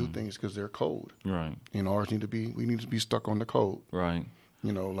strive and do things because they're code. Right. Ours we need to be stuck on the code. Right.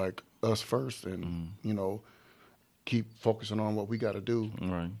 Like us first and, keep focusing on what we got to do.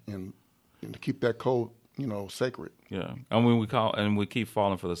 Right. And to keep that code, sacred. Yeah. And we keep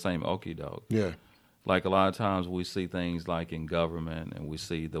falling for the same okie doke. Yeah. Like a lot of times we see things like in government and we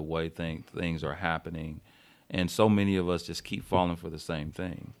see the way things are happening. And so many of us just keep falling for the same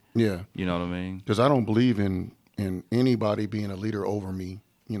thing. Yeah. You know what I mean? Because I don't believe in anybody being a leader over me.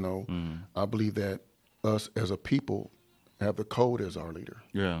 I believe that us as a people have the code as our leader.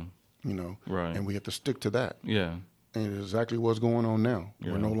 Yeah. Right. And we have to stick to that. Yeah. And it's exactly what's going on now.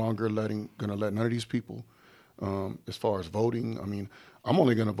 Yeah. We're no longer going to let none of these people, as far as voting. I mean, I'm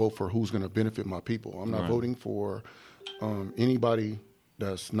only going to vote for who's going to benefit my people. I'm not voting for anybody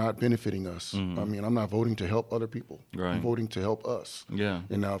that's not benefiting us. I mean, I'm not voting to help other people. Right. I'm voting to help us. Yeah.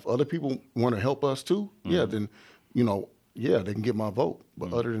 And now if other people want to help us too, then, they can get my vote.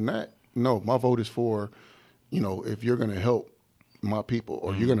 But other than that, no, my vote is for, if you're going to help my people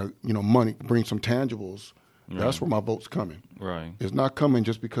or you're going to, money, bring some tangibles, that's where my vote's coming. Right. It's not coming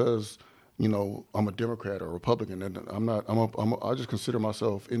just because, I'm a Democrat or a Republican. And I just consider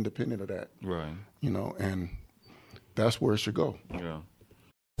myself independent of that. Right. And that's where it should go. Yeah.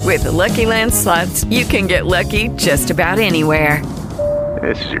 With the Lucky Land Slots, you can get lucky just about anywhere.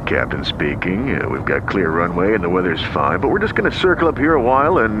 This is your captain speaking. We've got clear runway and the weather's fine, but we're just going to circle up here a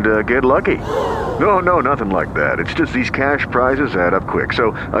while and get lucky. No, nothing like that. It's just these cash prizes add up quick.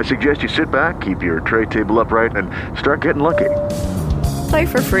 So I suggest you sit back, keep your tray table upright, and start getting lucky. Play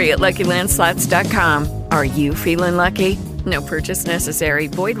for free at LuckyLandSlots.com. Are you feeling lucky? No purchase necessary.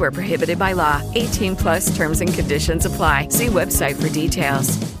 Void where prohibited by law. 18+ terms and conditions apply. See website for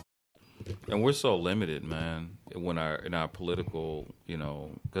details. And we're so limited, man, in our political,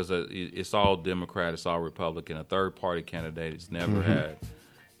 because it's all Democrat, it's all Republican. A third-party candidate has never had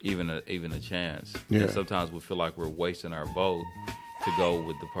even a chance. Yeah. And sometimes we feel like we're wasting our vote to go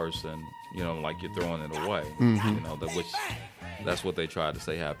with the person, like you're throwing it away. Which that's what they tried to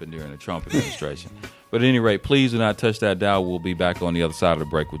say happened during the Trump administration. But at any rate, please do not touch that dial. We'll be back on the other side of the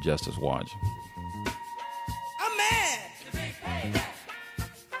break with Justice Watch. I'm mad.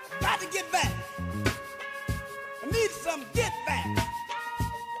 Got to get back. I need some get back.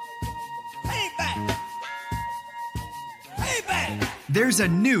 Payback. Payback. There's a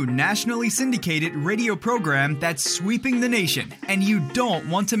new nationally syndicated radio program that's sweeping the nation, and you don't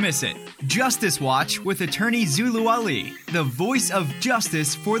want to miss it. Justice Watch with attorney Zulu Ali, the voice of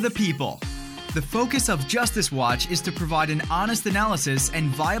justice for the people. The focus of Justice Watch is to provide an honest analysis and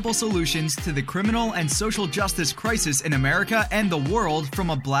viable solutions to the criminal and social justice crisis in America and the world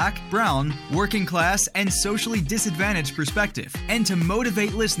from a black, brown, working class, and socially disadvantaged perspective, and to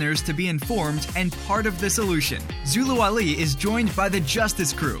motivate listeners to be informed and part of the solution. Zulu Ali is joined by the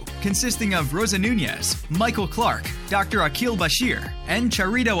Justice Crew, consisting of Rosa Nunez, Michael Clark, Dr. Akil Bashir, and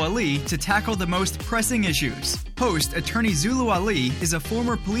Charito Ali to tackle the most pressing issues. Host attorney Zulu Ali is a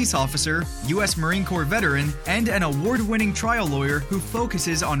former police officer, U.S. Marine Corps veteran, and an award-winning trial lawyer who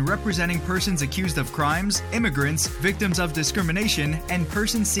focuses on representing persons accused of crimes, immigrants, victims of discrimination, and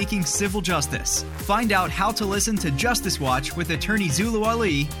persons seeking civil justice. Find out how to listen to Justice Watch with attorney Zulu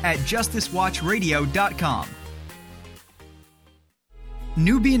Ali at justicewatchradio.com.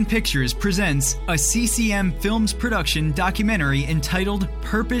 Nubian Pictures presents a CCM Films production documentary entitled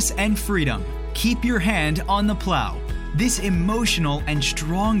Purpose and Freedom. Keep your hand on the plow. This emotional and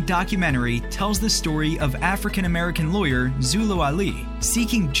strong documentary tells the story of African-American lawyer Zulu Ali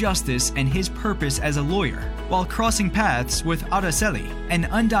seeking justice and his purpose as a lawyer, while crossing paths with Araceli, an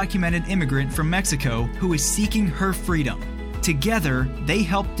undocumented immigrant from Mexico who is seeking her freedom. Together, they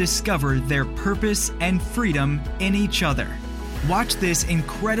help discover their purpose and freedom in each other. Watch this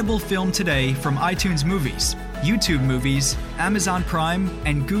incredible film today from iTunes Movies, YouTube Movies, Amazon Prime,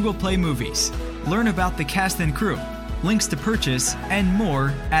 and Google Play Movies. Learn about the cast and crew, links to purchase, and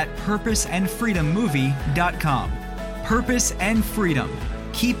more at purposeandfreedommovie.com. Purpose and Freedom.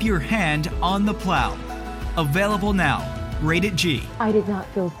 Keep your hand on the plow. Available now. Rated G. I did not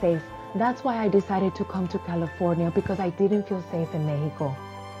feel safe. That's why I decided to come to California, because I didn't feel safe in Mexico.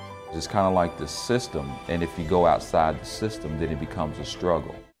 It's kind of like the system, and if you go outside the system, then it becomes a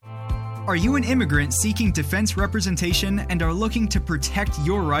struggle. Are you an immigrant seeking defense representation and are looking to protect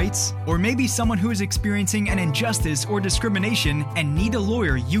your rights? Or maybe someone who is experiencing an injustice or discrimination and need a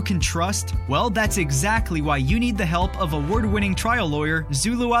lawyer you can trust? Well, that's exactly why you need the help of award-winning trial lawyer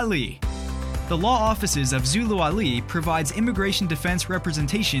Zulu Ali. The law offices of Zulu Ali provides immigration defense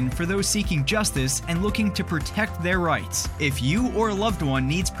representation for those seeking justice and looking to protect their rights. If you or a loved one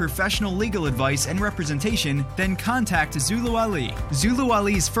needs professional legal advice and representation, then contact Zulu Ali. Zulu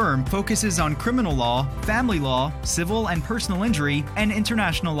Ali's firm focuses on criminal law, family law, civil and personal injury, and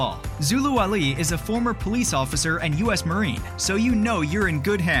international law. Zulu Ali is a former police officer and U.S. Marine, so you know you're in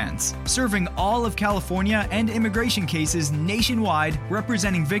good hands, serving all of California and immigration cases nationwide,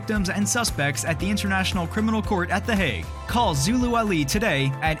 representing victims and suspects at the International Criminal Court at The Hague. Call Zulu Ali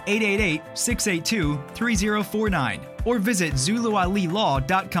today at 888-682-3049 or visit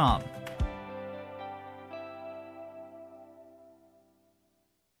ZuluAliLaw.com.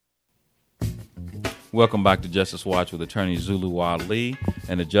 Welcome back to Justice Watch with attorney Zulu Ali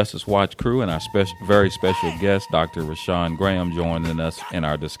and the Justice Watch crew, and our very special guest, Dr. Rashawn Graham, joining us in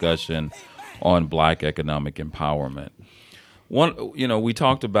our discussion on Black economic empowerment. We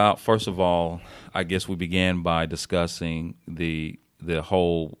talked about, first of all, I guess we began by discussing the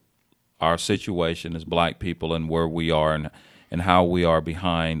whole, our situation as Black people and where we are and how we are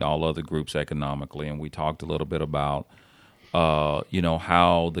behind all other groups economically. And we talked a little bit about,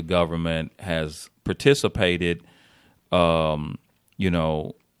 how the government has participated, since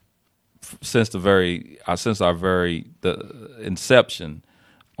the inception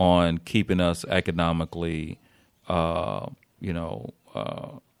on keeping us economically,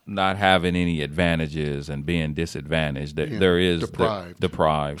 not having any advantages and being disadvantaged. There is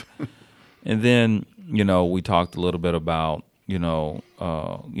deprived. And then, we talked a little bit about,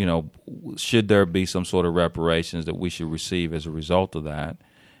 should there be some sort of reparations that we should receive as a result of that?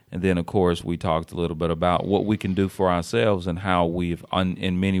 And then, of course, we talked a little bit about what we can do for ourselves and how we've,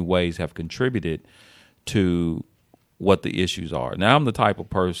 in many ways, have contributed to what the issues are. Now, I'm the type of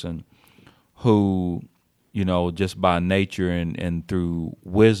person who, just by nature and through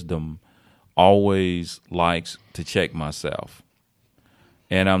wisdom, always likes to check myself.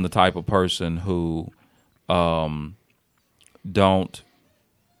 And I'm the type of person who don't,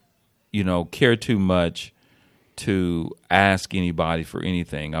 care too much to ask anybody for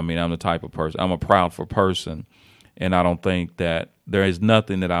anything. I mean, I'm the type of person, I'm a proudful person, and I don't think that there is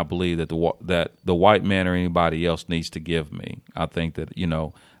nothing that I believe that the white man or anybody else needs to give me. I think that,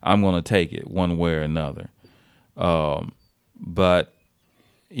 I'm going to take it one way or another. But,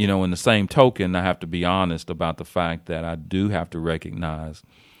 in the same token, I have to be honest about the fact that I do have to recognize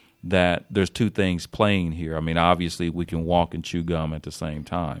that there's two things playing here. I mean, obviously we can walk and chew gum at the same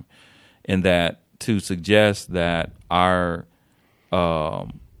time, and that to suggest that our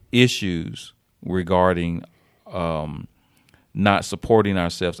issues regarding not supporting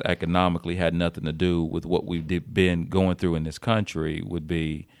ourselves economically had nothing to do with what we've been going through in this country would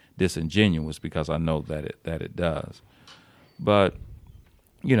be disingenuous, because I know that it does. But,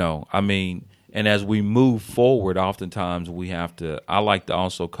 and as we move forward, oftentimes I like to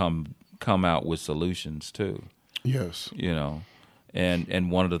also come out with solutions too. Yes.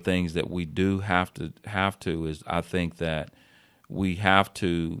 And one of the things that we do have to is, I think that we have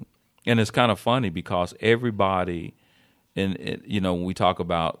to, and it's kind of funny because everybody, when we talk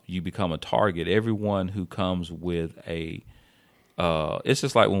about you become a target, everyone who comes with it's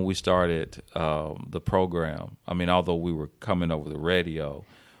just like when we started the program. I mean, although we were coming over the radio,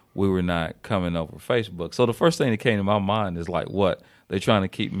 we were not coming over Facebook. So the first thing that came to my mind is like, what? They're trying to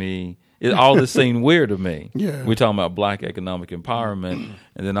keep me. All this seemed weird to me. Yeah. We're talking about Black economic empowerment,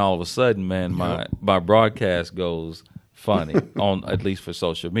 and then all of a sudden, man, my broadcast goes funny, at least for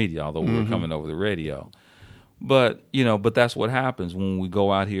social media, although we were coming over the radio. But, but that's what happens when we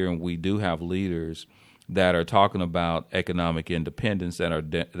go out here and we do have leaders that are talking about economic independence that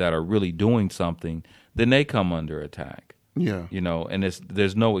are really doing something, then they come under attack. Yeah, and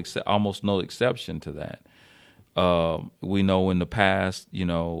there's almost no exception to that. We know in the past,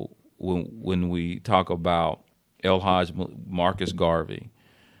 when we talk about El-Hajj Marcus Garvey,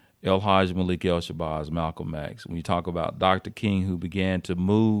 El-Hajj Malik El-Shabazz, Malcolm X, when you talk about Dr. King, who began to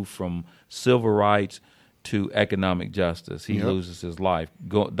move from civil rights to economic justice, he loses his life.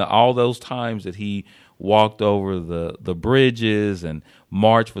 All those times that he walked over the bridges and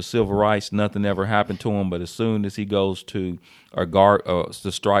marched for civil rights, nothing ever happened to him. But as soon as he goes to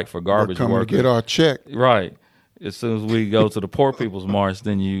the strike for garbage workers, to get our check, right? As soon as we go to the Poor People's March,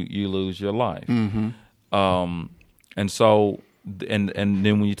 then you lose your life. Mm-hmm. And so, and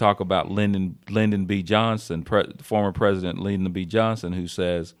then when you talk about Lyndon B. Johnson, former President Lyndon B. Johnson, who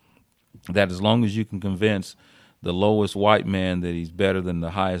says that as long as you can convince the lowest white man that he's better than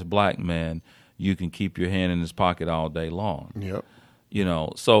the highest black man, you can keep your hand in his pocket all day long. Yep.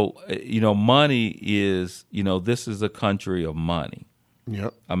 So money is, this is a country of money.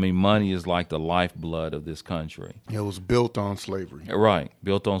 Yep. I mean, money is like the lifeblood of this country. It was built on slavery. Right,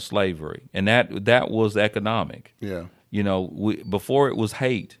 built on slavery. And that was economic. Yeah. Before it was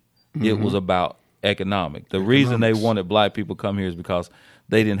hate, it was about economic. The reason they wanted black people to come here is because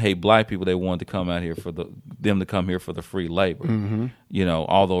they didn't hate black people. They wanted to come out here for them to come here for the free labor. Mm-hmm.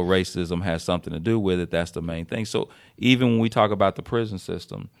 Although racism has something to do with it, that's the main thing. So even when we talk about the prison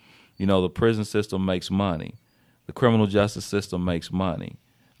system, the prison system makes money. The criminal justice system makes money.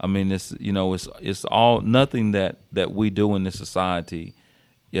 I mean, it's all nothing that we do in this society.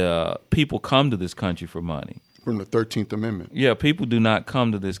 People come to this country for money. From the 13th Amendment. Yeah, people do not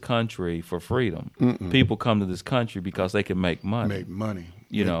come to this country for freedom. Mm-mm. People come to this country because they can make money. Make money.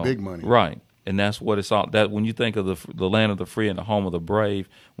 Big money. Right. And that's what it's all. That when you think of the land of the free and the home of the brave,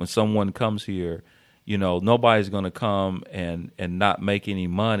 when someone comes here, nobody's going to come and not make any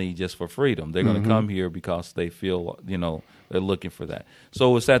money just for freedom. They're going to come here because they feel, they're looking for that.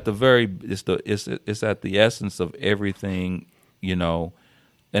 So it's at it's at the essence of everything,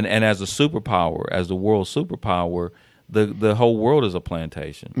 And as a superpower, as the world superpower, the whole world is a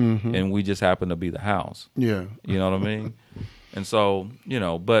plantation, and we just happen to be the house. Yeah, you know what I mean. And so,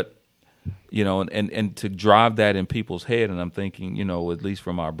 and to drive that in people's head, and I'm thinking, at least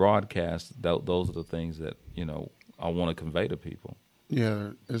from our broadcast, those are the things that I want to convey to people.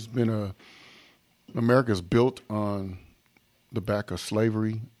 Yeah, it's been America's built on the back of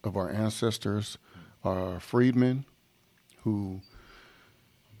slavery of our ancestors, our freedmen, who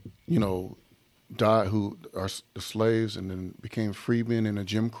died, who are the slaves and then became freedmen in a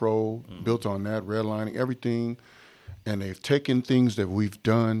Jim Crow, built on that, redlining, everything. And they've taken things that we've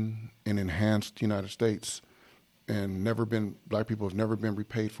done and enhanced the United States, and black people have never been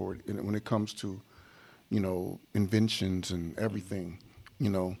repaid for it when it comes to, inventions and everything,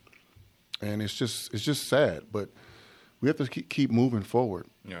 and it's just sad, but we have to keep moving forward.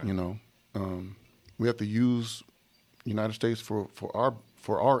 Yeah. We have to use the United States for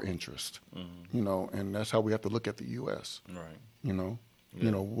our interest, and that's how we have to look at the U.S. Right.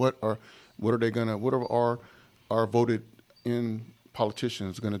 What are our voted in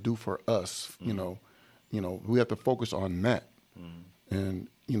politicians going to do for us? We have to focus on that, and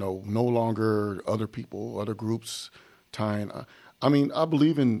no longer other people, other groups tying. I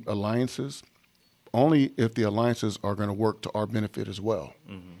believe in alliances only if the alliances are going to work to our benefit as well.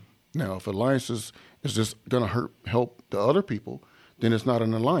 Now, if alliances is just going to help the other people, then it's not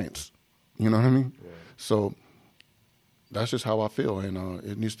an alliance. You know what I mean? Yeah. So that's just how I feel, and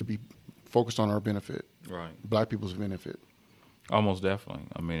it needs to be focused on our benefit, right? Black people's benefit. Almost definitely.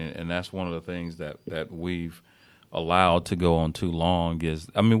 And that's one of the things that we've allowed to go on too long is,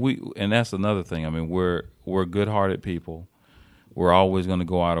 and that's another thing. We're good-hearted people. We're always going to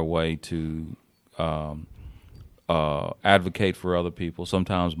go out of our way to advocate for other people,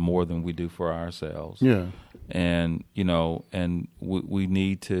 sometimes more than we do for ourselves. Yeah. And, and we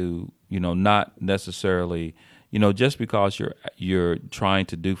need to, not necessarily, just because you're trying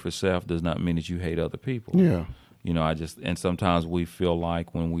to do for self does not mean that you hate other people. Yeah. And sometimes we feel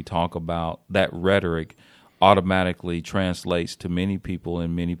like when we talk about that rhetoric automatically translates to many people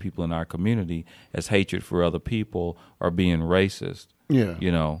in our community as hatred for other people or being racist. Yeah.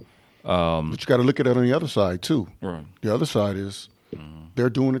 But you got to look at it on the other side too. Right. The other side is they're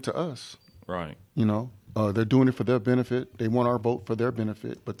doing it to us. Right. They're doing it for their benefit. They want our vote for their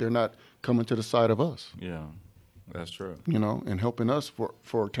benefit, but they're not coming to the side of us. Yeah, that's true. And helping us for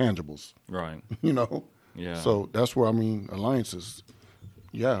tangibles. Right. Yeah. So that's where alliances.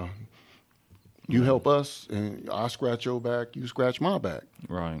 Yeah. You help us, and I scratch your back. You scratch my back.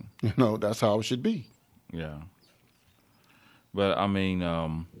 Right. That's how it should be. Yeah. But I mean,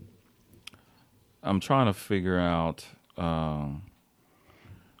 I'm trying to figure out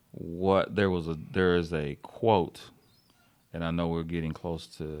what there is a quote, and I know we're getting close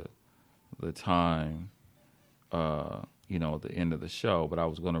to the time, at the end of the show. But I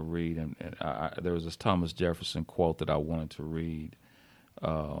was going to read, and there was this Thomas Jefferson quote that I wanted to read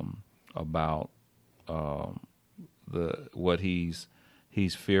about what he's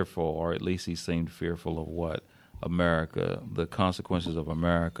fearful, or at least he seemed fearful of what America, the consequences of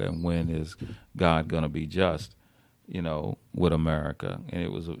America, and when is God going to be just, with America. And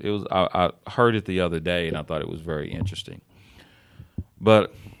it was I heard it the other day, and I thought it was very interesting.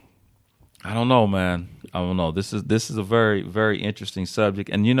 But I don't know, man. I don't know. This is a very, very interesting subject,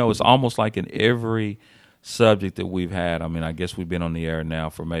 and it's almost like in every subject that we've had. I mean, I guess we've been on the air now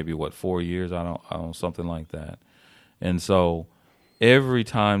for maybe 4 years. I don't something like that, and so. Every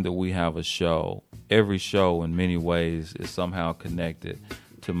time that we have a show, every show in many ways is somehow connected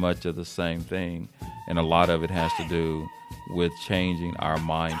to much of the same thing. And a lot of it has to do with changing our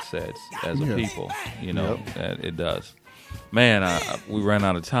mindsets as a people. It does. Man, we ran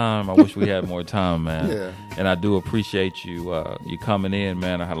out of time. I wish we had more time, man. Yeah. And I do appreciate you coming in,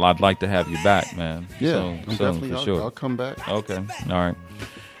 man. I'd like to have you back, man. Yeah, soon for sure. I'll come back. Okay. All right.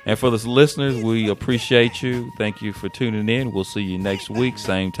 And for the listeners, we appreciate you. Thank you for tuning in. We'll see you next week,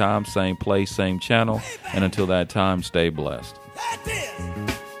 same time, same place, same channel. And until that time, stay blessed. That's it.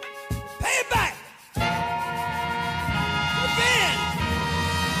 Payback. Again.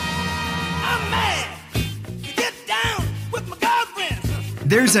 I'm mad. Get down with my girlfriend.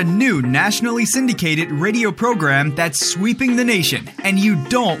 There's a new nationally syndicated radio program that's sweeping the nation, and you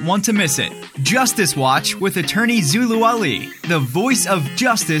don't want to miss it. Justice Watch with attorney Zulu Ali, the voice of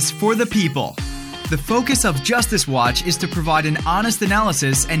justice for the people. The focus of Justice Watch is to provide an honest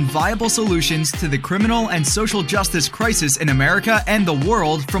analysis and viable solutions to the criminal and social justice crisis in America and the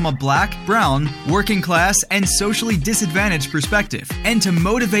world from a black, brown, working class, and socially disadvantaged perspective, and to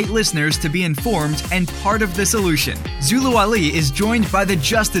motivate listeners to be informed and part of the solution. Zulu Ali is joined by the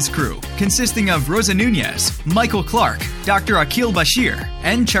Justice Crew, consisting of Rosa Nunez, Michael Clark, Dr. Akil Bashir,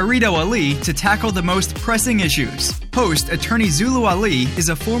 and Charito Ali to tackle the most pressing issues. Host attorney Zulu Ali is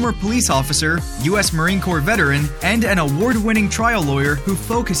a former police officer, U.S. Marine Corps veteran, and an award-winning trial lawyer who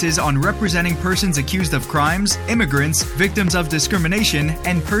focuses on representing persons accused of crimes, immigrants, victims of discrimination,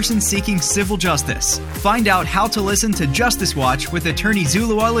 and persons seeking civil justice. Find out how to listen to Justice Watch with attorney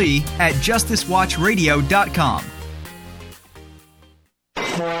Zulu Ali at justicewatchradio.com.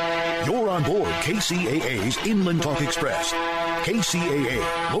 You're on board KCAA's Inland Talk Express.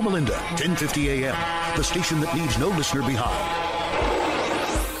 KCAA, Loma Linda, 1050 AM, the station that leaves no listener behind.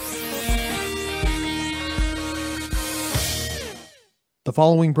 The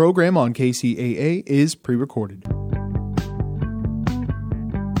following program on KCAA is pre-recorded.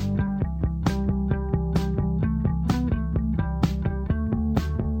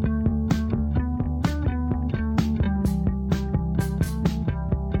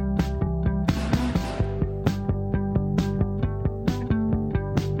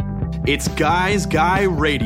 It's Guys Guy Radio.